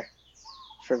care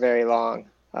for very long.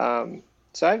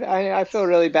 So I feel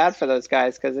really bad for those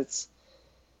guys because it's,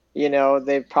 you know,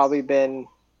 they've probably been,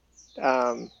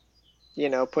 um, you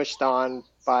know, pushed on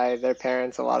by their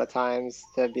parents a lot of times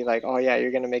to be like, oh yeah,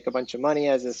 you're going to make a bunch of money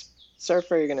as this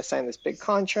surfer, you're going to sign this big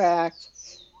contract.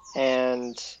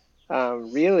 And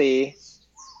really,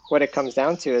 what it comes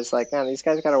down to is like, man, these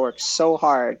guys got to work so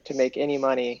hard to make any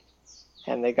money,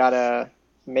 and they got to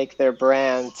make their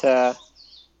brand to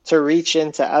reach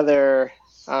into other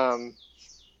um,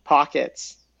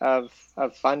 pockets of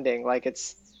funding. Like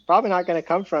it's probably not going to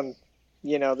come from,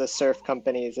 you know, the surf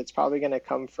companies. It's probably going to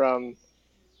come from,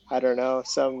 I don't know,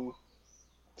 some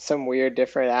weird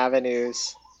different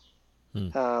avenues, Hmm.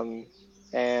 um,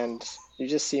 and you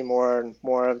just see more and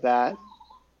more of that.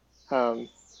 Um,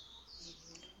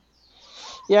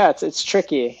 yeah, it's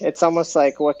tricky. It's almost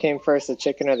like what came first, the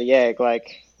chicken or the egg?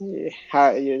 Like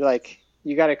how you like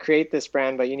you got to create this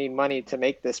brand, but you need money to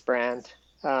make this brand.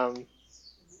 Um,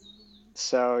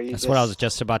 so you That's what I was just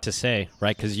just about to say,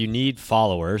 right? Because you need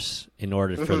followers in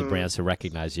order for the hmm brands to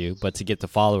recognize you. But to get the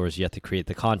followers, you have to create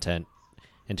the content.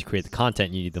 And to create the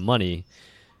content, you need the money.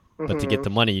 But to get hmm the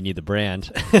money, you need the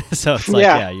brand. So it's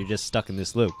like, yeah, yeah, you're just stuck in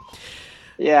this loop.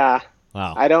 yeah.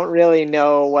 Wow. I don't really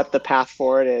know what the path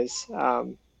forward is,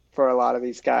 for a lot of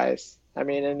these guys. I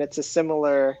mean, and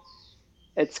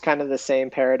it's kind of the same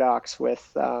paradox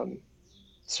with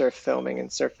surf filming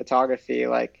and surf photography.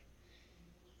 Like,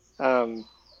 um,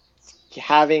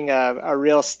 having a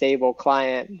real stable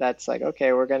client that's like,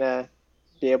 okay, we're gonna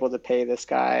be able to pay this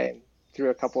guy through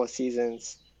a couple of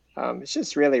seasons. It's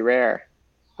just really rare.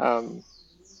 Um,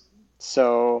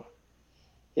 so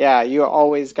yeah, you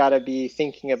always got to be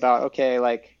thinking about, okay,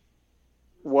 like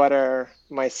what are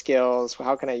my skills?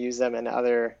 How can I use them in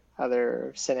other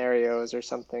scenarios or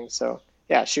something? So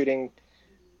yeah, shooting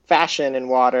fashion in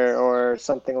water or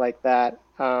something like that,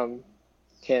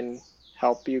 can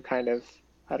help you kind of,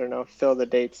 I don't know, fill the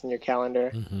dates in your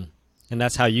calendar. Hmm. And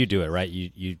that's how you do it, right?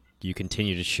 You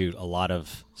continue to shoot a lot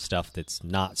of stuff that's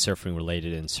not surfing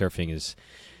related, and surfing is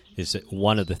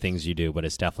one of the things you do, but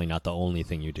it's definitely not the only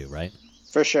thing you do, right?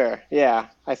 For sure. Yeah.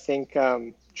 I think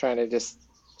trying to just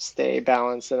stay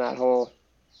balanced in that whole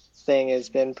thing has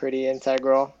been pretty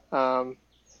integral.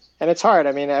 And it's hard.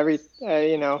 I mean,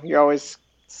 you know, you're always,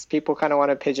 people kind of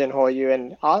want to pigeonhole you.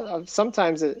 And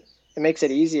sometimes it makes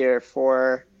it easier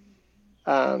for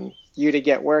you to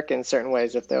get work in certain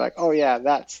ways. If they're like, oh, yeah,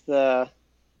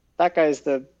 that guy's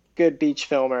the good beach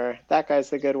filmer. That guy's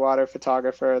the good water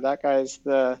photographer. That guy's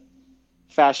the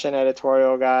fashion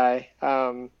editorial guy.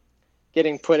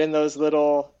 Getting put in those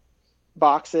little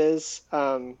boxes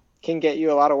can get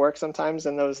you a lot of work sometimes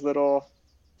in those little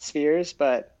spheres,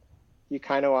 but you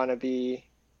kind of want to be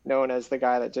known as the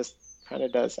guy that just kind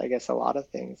of does, I guess, a lot of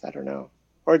things. I don't know.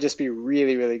 Or just be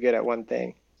really, really good at one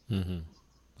thing. Hmm.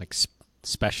 Like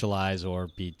specialize or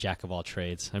be jack of all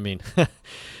trades. I mean,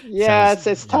 Yeah, sounds,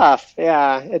 it's yeah. tough.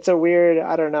 Yeah, it's a weird,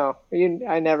 I don't know.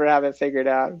 I never have it figured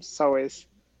out. I'm just always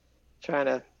trying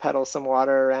to pedal some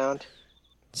water around.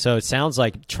 So it sounds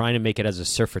like trying to make it as a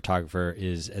surf photographer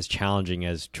is as challenging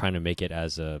as trying to make it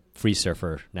as a free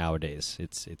surfer nowadays.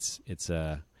 It's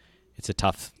a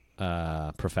tough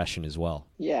profession as well.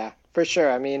 Yeah, for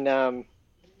sure. I mean,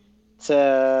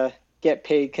 to get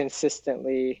paid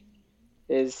consistently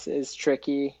is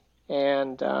tricky,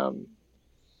 and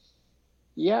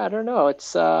yeah, I don't know.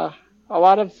 It's a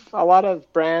lot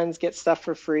of brands get stuff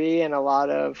for free, and a lot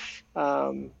of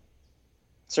um,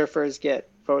 surfers get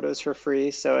photos for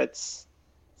free. So it's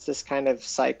this kind of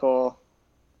cycle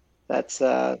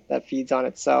that feeds on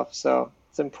itself. So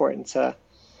it's important to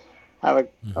have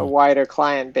a Hmm. wider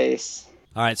client base.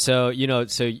 All right, so you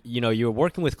were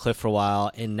working with Cliff for a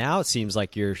while, and now it seems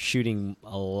like you're shooting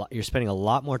a lot. You're spending a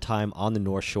lot more time on the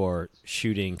North Shore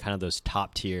shooting kind of those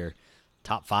top tier,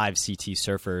 top five CT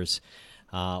surfers.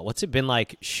 What's it been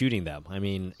like shooting them? I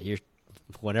mean,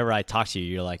 whenever I talk to you,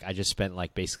 you're like, I just spent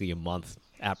like basically a month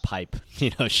at Pipe,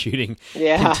 shooting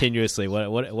Yeah, continuously.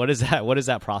 What is that? What has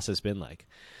that process been like?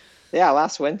 yeah.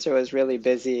 Last winter was really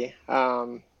busy.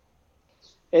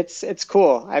 It's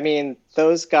cool. I mean,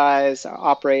 those guys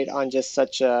operate on just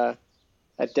such a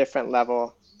different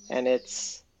level, and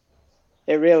it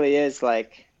really is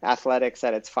like athletics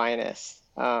at its finest.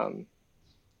 And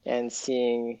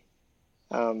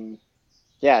um,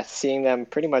 seeing them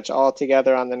pretty much all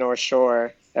together on the North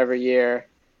Shore every year,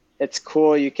 it's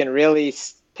cool. You can really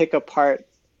pick apart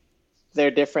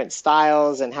their different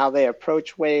styles and how they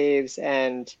approach waves,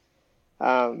 and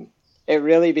um, it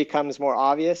really becomes more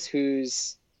obvious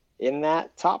who's in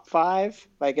that top five.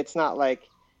 Like it's not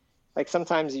like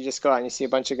sometimes you just go out and you see a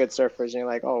bunch of good surfers and you're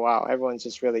like, oh wow, everyone's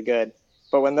just really good.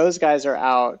 But when those guys are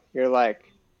out, you're like,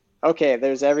 okay,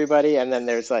 there's everybody, and then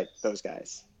there's like those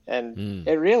guys, and Mm,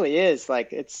 it really is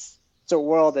like it's a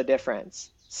world of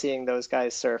difference seeing those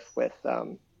guys surf with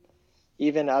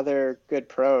even other good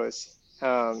pros,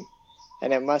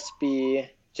 and it must be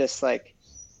just like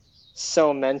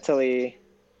so mentally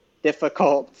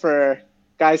difficult for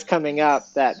guys coming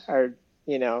up that are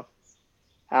you know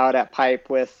out at Pipe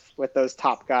with those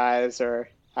top guys, or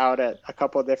out at a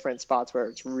couple of different spots where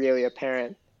it's really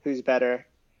apparent who's better.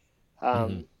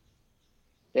 hmm. Um,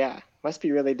 yeah, must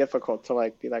be really difficult to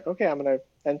like be like, okay, I'm gonna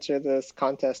enter this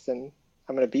contest and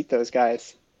I'm gonna beat those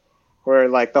guys. Where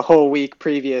like the whole week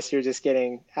previous, you're just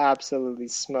getting absolutely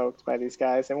smoked by these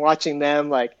guys, and watching them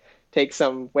like take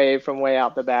some wave from way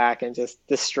out the back and just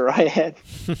destroy it.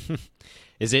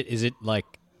 Is it like,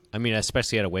 I mean,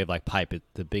 especially at a wave like Pipe,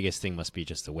 the biggest thing must be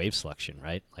just the wave selection,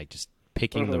 right? Like just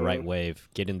picking the right Hmm. wave,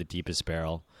 getting the deepest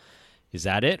barrel. Is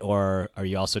that it, or are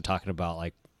you also talking about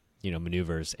like,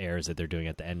 maneuvers, airs that they're doing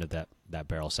at the end of that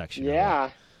barrel section, or what?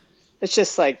 Yeah, it's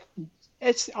just like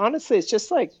it's honestly it's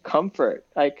just like comfort.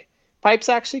 Like pipe's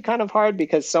actually kind of hard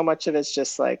because so much of it's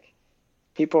just like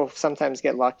people sometimes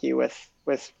get lucky with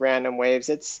random waves.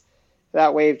 It's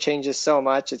that wave changes so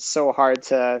much. It's so hard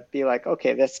to be like,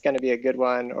 okay, that's going to be a good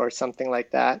one or something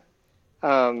like that.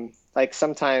 Like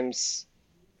sometimes,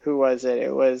 who was it?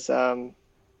 It was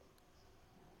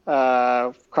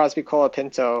Crosby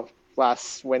Colapinto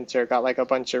last winter got like a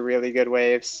bunch of really good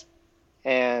waves,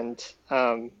 and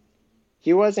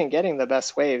he wasn't getting the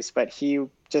best waves, but he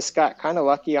just got kind of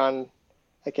lucky on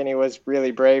like, and he was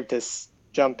really brave to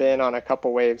jump in on a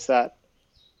couple waves that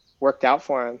worked out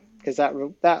for him because that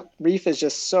reef is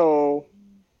just so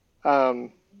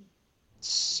um,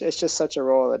 it's just such a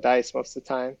roll of the dice most of the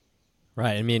time.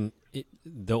 Right. I mean,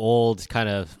 the old kind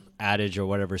of adage or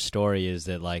whatever story is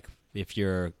that like if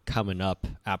you're coming up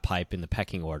at Pipe in the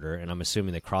pecking order, and I'm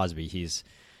assuming that Crosby, he's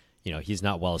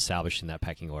not well established in that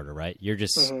pecking order, right? You're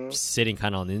just Hmm. sitting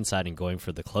kind of on the inside and going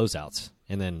for the closeouts,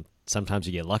 and then sometimes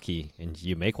you get lucky and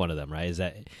you make one of them, right?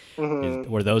 Hmm.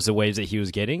 Were those the waves that he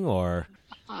was getting, or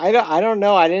I don't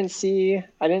know. I didn't see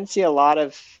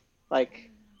like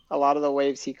a lot of the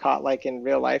waves he caught like in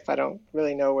real life. I don't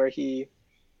really know where he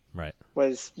right?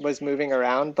 was moving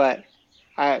around, but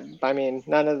I mean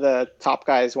none of the top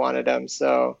guys wanted him,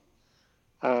 so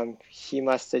he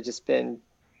must have just been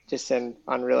just in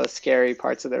on really scary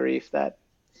parts of the reef that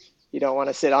you don't want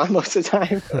to sit on most of the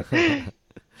time.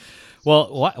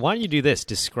 Well, why don't you do this?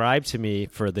 Describe to me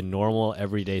for the normal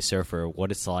everyday surfer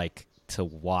what it's like to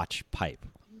watch Pipe,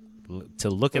 to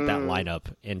look at that Mm,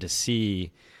 lineup and to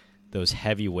see those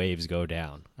heavy waves go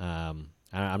down.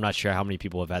 I'm not sure how many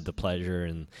people have had the pleasure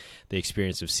and the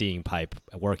experience of seeing pipe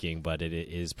working, but it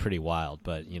is pretty wild.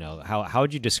 But how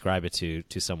would you describe it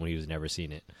to someone who's never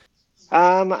seen it?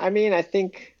 I mean, I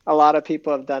think a lot of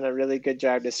people have done a really good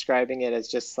job describing it as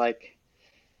just like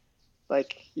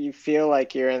you feel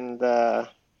like you're in the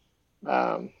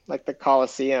like the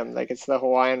Colosseum, like it's the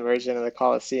Hawaiian version of the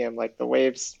Colosseum, like the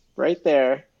waves right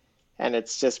there, and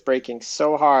it's just breaking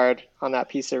so hard on that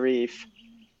piece of reef.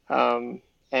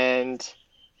 And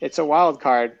it's a wild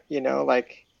card,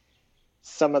 like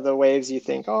some of the waves you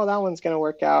think, oh, that one's gonna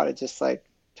work out, it just like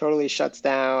totally shuts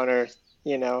down, or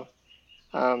you know.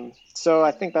 So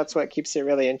I think that's what keeps it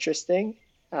really interesting,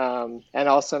 and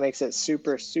also makes it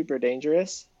super, super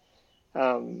dangerous.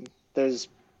 There's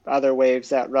other waves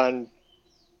that run,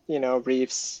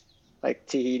 reefs like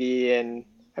Tahiti and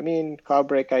I mean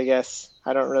Cloudbreak, I guess.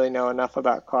 I don't really know enough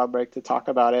about Cloudbreak to talk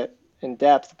about it in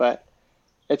depth, but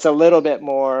it's a little bit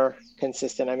more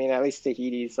consistent. I mean, at least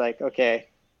Tahiti's like, okay,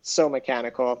 so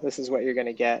mechanical. This is what you're going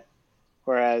to get.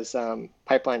 Whereas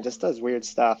Pipeline just does weird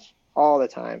stuff all the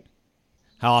time.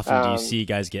 How often do you Um, see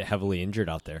guys get heavily injured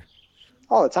out there?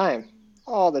 all the time.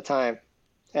 All the time.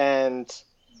 And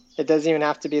it doesn't even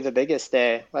have to be the biggest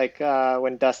day. Like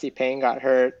when Dusty Payne got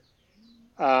hurt,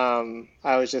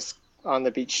 I was just on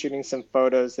the beach shooting some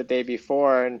photos the day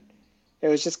before, and it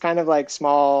was just kind of like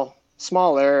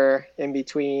smaller in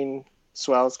between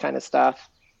swells kind of stuff.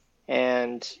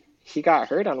 And he got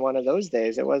hurt on one of those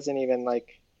days. It wasn't even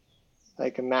like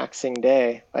a maxing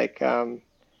day. Like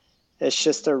it's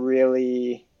just a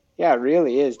really, yeah, it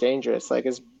really is dangerous. Like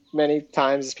as many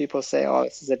times as people say, "Oh,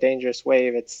 this is a dangerous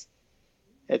wave," it's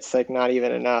like not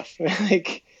even enough.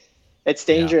 Like it's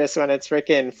Yeah, dangerous when it's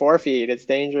freaking 4 feet. It's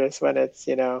dangerous when it's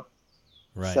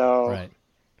right, So right.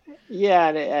 yeah,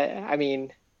 and I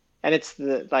mean, and it's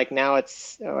the like now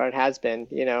it's or it has been,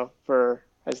 for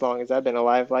as long as I've been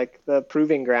alive, like the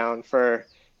proving ground for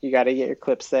you got to get your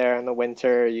clips there in the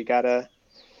winter. You gotta.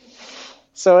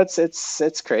 So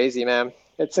it's crazy, man.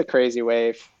 It's a crazy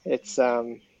wave. It's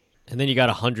And then you got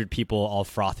 100 people all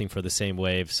frothing for the same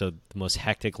wave, so the most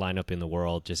hectic lineup in the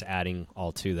world, just adding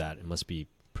all to that. It must be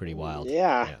pretty wild.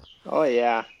 yeah. Yeah. Oh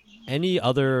yeah. Any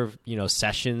other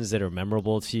sessions that are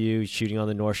memorable to you shooting on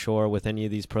the North Shore with any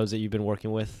of these pros that you've been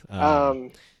working with?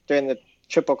 Um, During the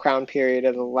Triple Crown period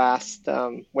of the last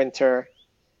winter,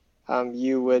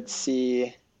 you would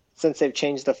see, since they've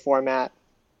changed the format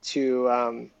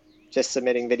to just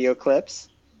submitting video clips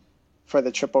for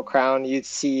the Triple Crown, you'd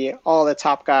see all the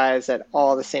top guys at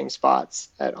all the same spots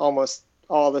at almost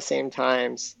all the same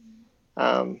times,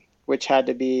 which had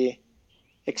to be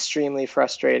extremely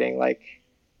frustrating. Like,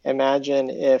 imagine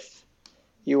if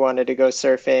you wanted to go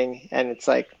surfing and it's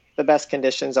like the best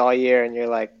conditions all year, and you're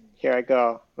like, here I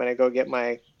go. I'm going to go get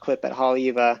my clip at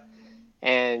Haleiwa.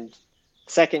 And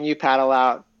second you paddle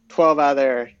out, 12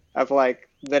 other of like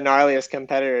the gnarliest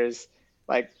competitors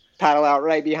like paddle out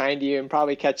right behind you and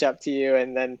probably catch up to you.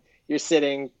 And then you're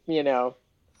sitting,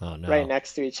 Oh right no.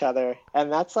 next to each other.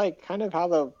 And that's like kind of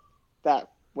how that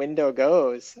window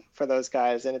goes for those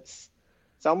guys. And it's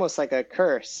almost like a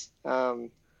curse.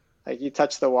 Like you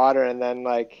touch the water and then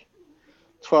like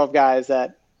 12 guys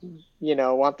that,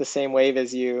 want the same wave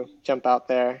as you jump out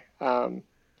there.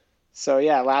 So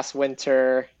yeah, last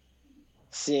winter,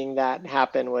 seeing that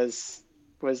happen was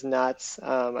nuts.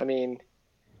 I mean,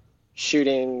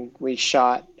 we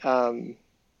shot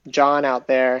John out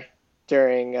there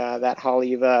during that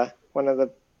Haleiwa, one of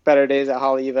the better days at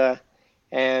Haleiwa,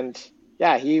 and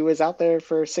yeah, he was out there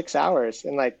for 6 hours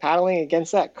and like paddling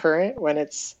against that current when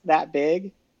it's that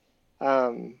big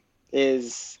um,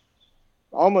 is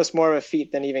almost more of a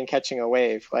feat than even catching a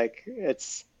wave. Like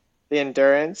it's the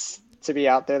endurance to be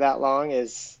out there that long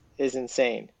is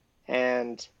insane,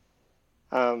 and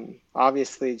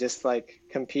obviously just like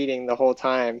competing the whole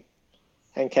time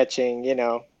and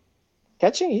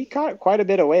he caught quite a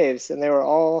bit of waves and they were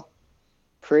all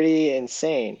pretty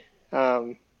insane.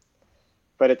 Um,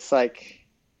 but it's like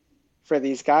for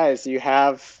these guys, you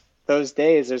have those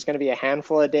days, there's going to be a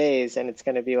handful of days and it's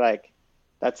going to be like,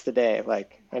 that's the day.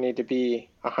 Like I need to be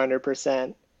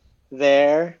 100%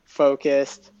 there,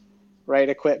 focused, right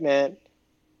equipment,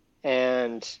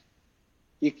 and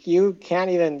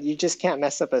you just can't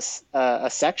mess up a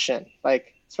section,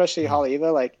 like especially Mm.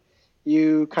 Haleiwa, like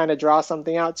you kind of draw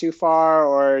something out too far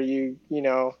or you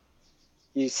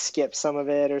skip some of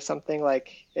it or something.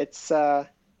 Like it's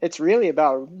really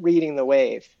about reading the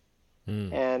wave,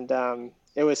 Mm. and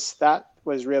that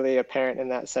was really apparent in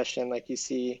that session. Like you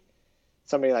see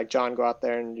somebody like John go out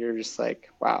there and you're just like,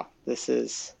 wow, this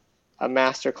is a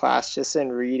master class just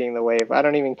in reading the wave. I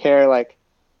don't even care like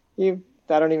you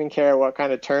I don't even care what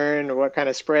kind of turn or what kind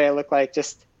of spray I look like.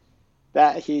 Just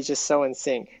that he's just so in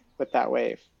sync with that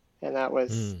wave, and that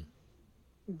was Mm.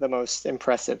 the most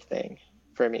impressive thing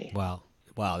for me. Wow.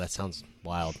 Wow, that sounds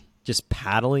wild. Just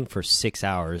paddling for 6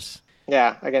 hours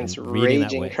Yeah, against and reading that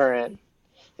raging wave. current.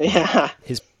 Wow. Yeah,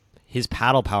 His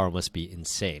paddle power must be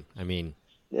insane. I mean,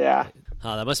 yeah,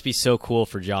 that must be so cool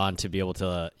for John to be able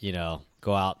to,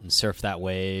 go out and surf that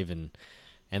wave and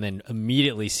then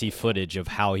immediately see footage of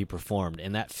how he performed.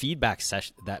 And that feedback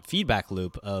session, that feedback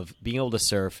loop of being able to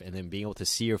surf and then being able to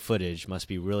see your footage must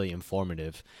be really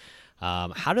informative.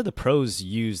 How do the pros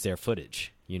use their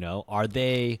footage? Are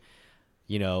they,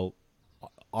 you know,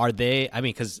 I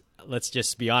mean, because let's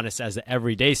just be honest, as an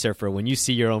everyday surfer, when you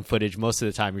see your own footage, most of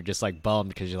the time you're just like bummed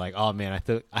because you're like, oh man, I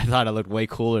thought I looked way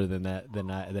cooler than I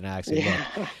actually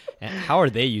looked. yeah. And how are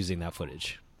they using that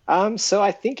footage? So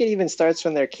I think it even starts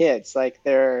when they're kids, like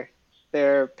their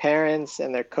parents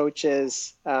and their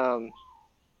coaches.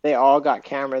 They all got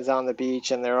cameras on the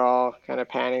beach, and they're all kind of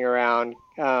panning around,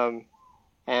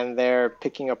 and they're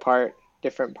picking apart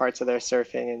different parts of their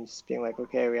surfing and just being like,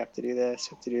 okay, we have to do this,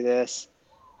 we have to do this.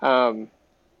 Um,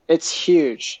 it's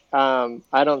huge.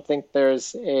 I don't think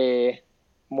there's a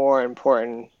more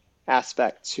important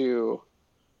aspect to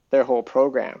their whole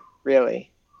program,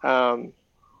 really. Um,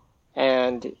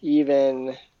 and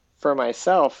even for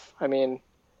myself, I mean,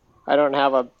 I don't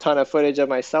have a ton of footage of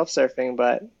myself surfing,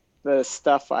 but the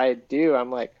stuff I do,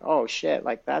 I'm like, oh shit,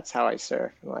 like that's how I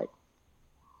surf. I'm like,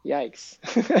 yikes.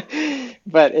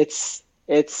 But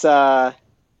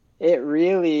it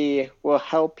really will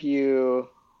help you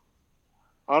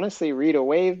honestly read a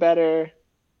wave better,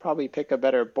 probably pick a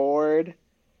better board.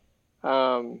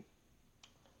 Um,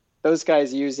 those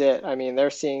guys use it. I mean, they're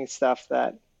seeing stuff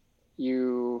that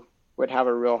you would have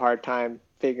a real hard time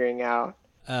figuring out.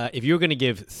 If you were going to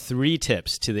give 3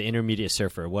 tips to the intermediate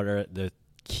surfer, what are the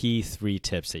key 3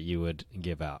 tips that you would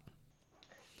give out?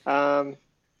 Um,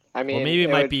 I Or mean, maybe it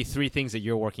it might would, be 3 things that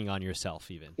you're working on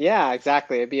yourself, even. yeah,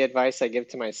 exactly. It'd be advice I give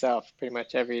to myself pretty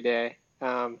much every day.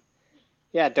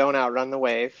 Yeah, don't outrun the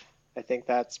wave. I think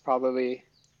that's probably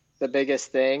the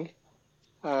biggest thing.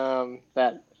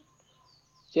 That,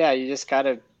 yeah, you just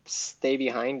gotta stay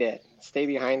behind it,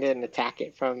 and attack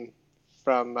it from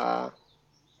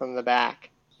from the back.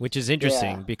 Which is Yeah.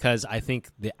 interesting because I think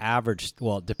the average,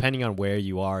 well, depending on where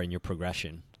you are in your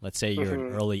progression, let's say you're an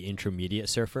Hmm. early intermediate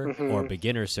surfer or a Hmm.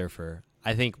 beginner surfer,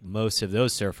 I think most of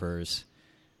those surfers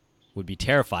would be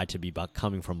terrified to be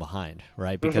coming from behind,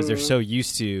 right? Because they're Hmm. so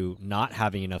used to not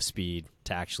having enough speed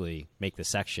to actually make the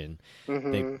section.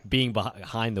 They Hmm. being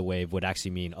behind the wave would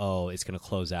actually mean, oh, it's going to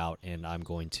close out and I'm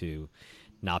going to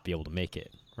not be able to make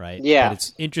it, right? But Yeah,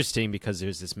 it's interesting because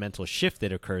there's this mental shift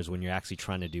that occurs when you're actually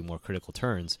trying to do more critical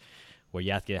turns where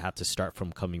you have to start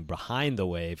from coming behind the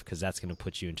wave because that's going to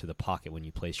put you into the pocket when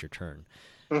you place your turn.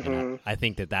 And hmm, I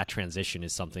think that transition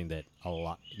is something that a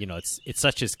lot, it's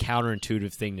such a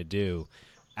counterintuitive thing to do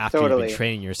after you've been totally.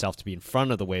 training yourself to be in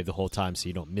front of the wave the whole time so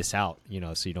you don't miss out,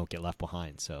 so you don't get left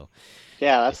behind. So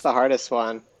Yeah, that's it's, the hardest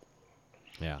one.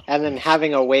 yeah, And then interesting.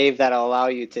 having a wave that'll allow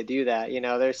you to do that.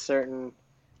 There's certain,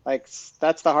 like,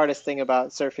 that's the hardest thing about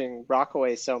surfing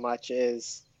Rockaway so much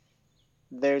is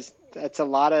it's a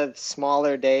lot of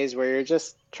smaller days where you're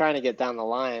just trying to get down the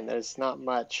line. There's not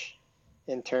much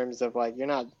in terms of like, you're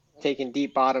not taking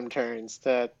deep bottom turns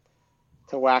to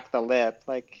whack the lip.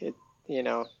 Like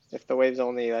if the wave's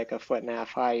only like a foot and a half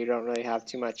high, you don't really have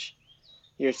too much.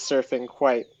 You're surfing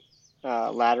quite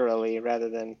laterally rather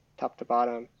than top to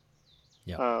bottom.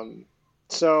 Yep. Um,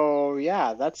 so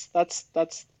yeah, that's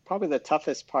probably the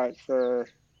toughest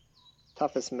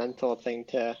mental thing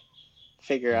to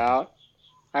figure Hmm. out.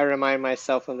 I remind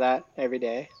myself of that every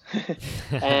day.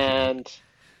 And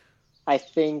I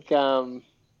think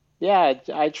yeah,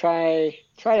 I try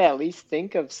to at least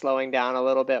think of slowing down a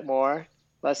little bit more,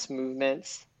 less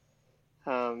movements.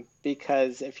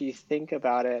 Because if you think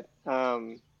about it,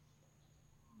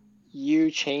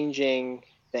 you changing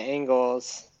the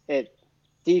angles, it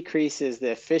decreases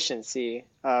the efficiency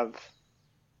of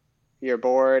your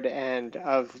board and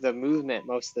of the movement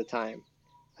most of the time.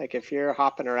 Like if you're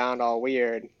hopping around all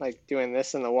weird, like doing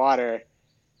this in the water,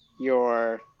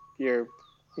 you're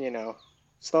you know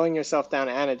slowing yourself down,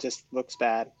 and it just looks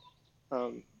bad,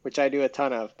 which I do a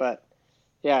ton of. But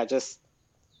yeah, just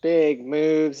big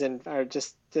moves and or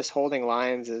just holding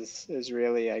lines is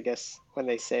really, I guess, when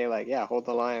they say like, yeah, hold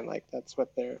the line, like that's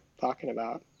what they're talking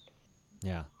about.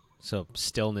 Yeah. So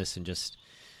stillness and just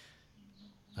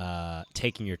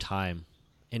taking your time.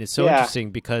 And it's so Yeah.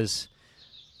 interesting because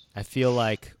I feel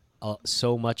like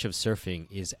so much of surfing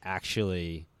is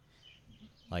actually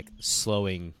like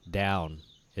slowing down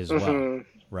as well,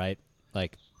 right?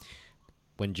 Like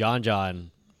when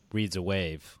John reads a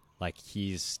wave, like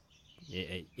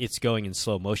it's going in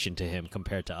slow motion to him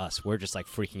compared to us. We're just like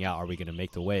freaking out. Are we going to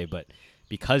make the wave? But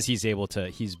because he's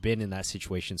been in that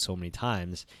situation so many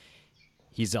times,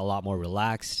 he's a lot more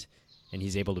relaxed and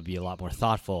he's able to be a lot more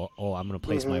thoughtful. Oh, I'm going to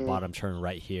place my bottom turn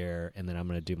right here, and then I'm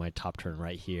going to do my top turn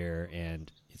right here. And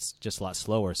it's just a lot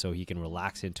slower, so he can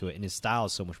relax into it. And his style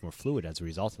is so much more fluid as a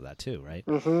result of that too, right?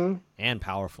 And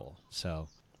powerful. So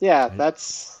yeah,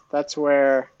 that's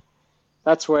where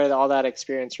all that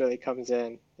experience really comes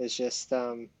in. Is just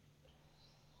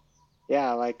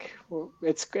like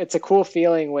it's a cool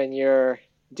feeling when you're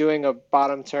doing a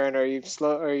bottom turn or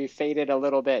you faded a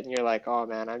little bit and you're like, oh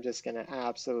man, I'm just gonna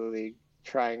absolutely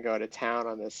try and go to town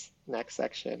on this next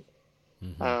section.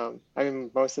 I mean,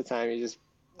 most of the time you just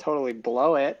totally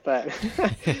blow it, but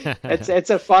it's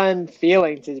a fun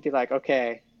feeling to be like,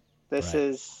 okay, this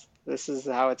is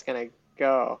how it's gonna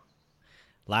go.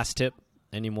 Last tip,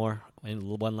 any more?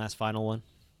 One last final one?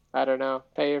 I don't know.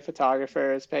 Pay your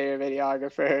photographers, pay your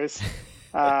videographers.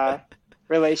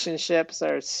 Relationships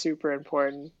are super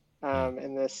important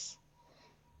in this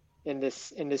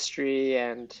industry,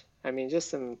 and I mean,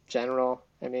 just in general.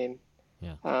 I mean,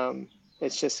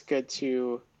 it's just good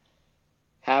to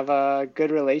have a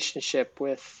good relationship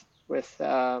with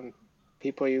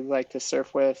people you like to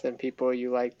surf with and people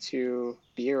you like to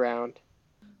be around.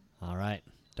 All right,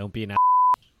 don't be an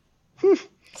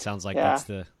sounds like that's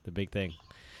the big thing.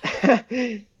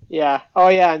 Yeah. Oh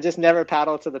yeah, and just never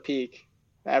paddle to the peak,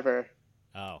 ever.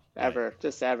 Oh. Ever, right.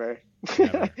 Just ever.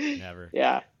 Never.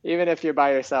 Yeah, even if you're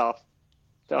by yourself,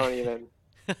 don't even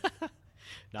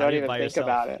think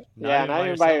about it. Not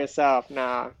even by yourself.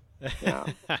 No.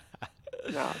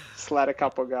 Just let a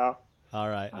couple go. All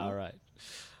right,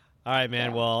 man. Yeah.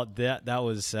 Well, that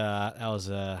was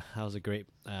a great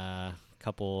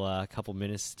couple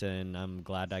minutes, and I'm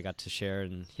glad I got to share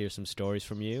and hear some stories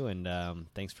from you. And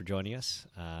thanks for joining us.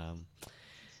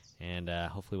 And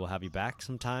hopefully we'll have you back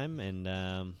sometime.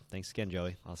 And thanks again,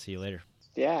 Joey. I'll see you later.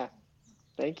 Yeah,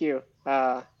 thank you.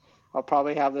 I'll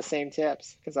probably have the same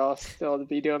tips because I'll still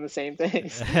be doing the same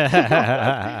things.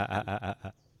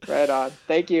 Right on.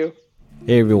 Thank you.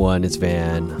 Hey everyone, it's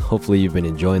Van. Hopefully you've been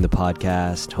enjoying the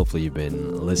podcast. Hopefully you've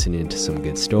been listening to some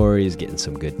good stories, getting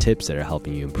some good tips that are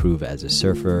helping you improve as a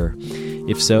surfer.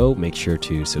 If so, make sure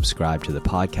to subscribe to the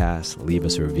podcast, leave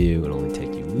us a review. It'll only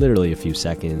take you literally a few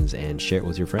seconds, and share it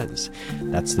with your friends.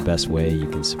 That's the best way you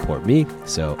can support me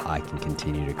so I can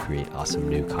continue to create awesome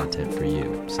new content for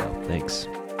you. So thanks.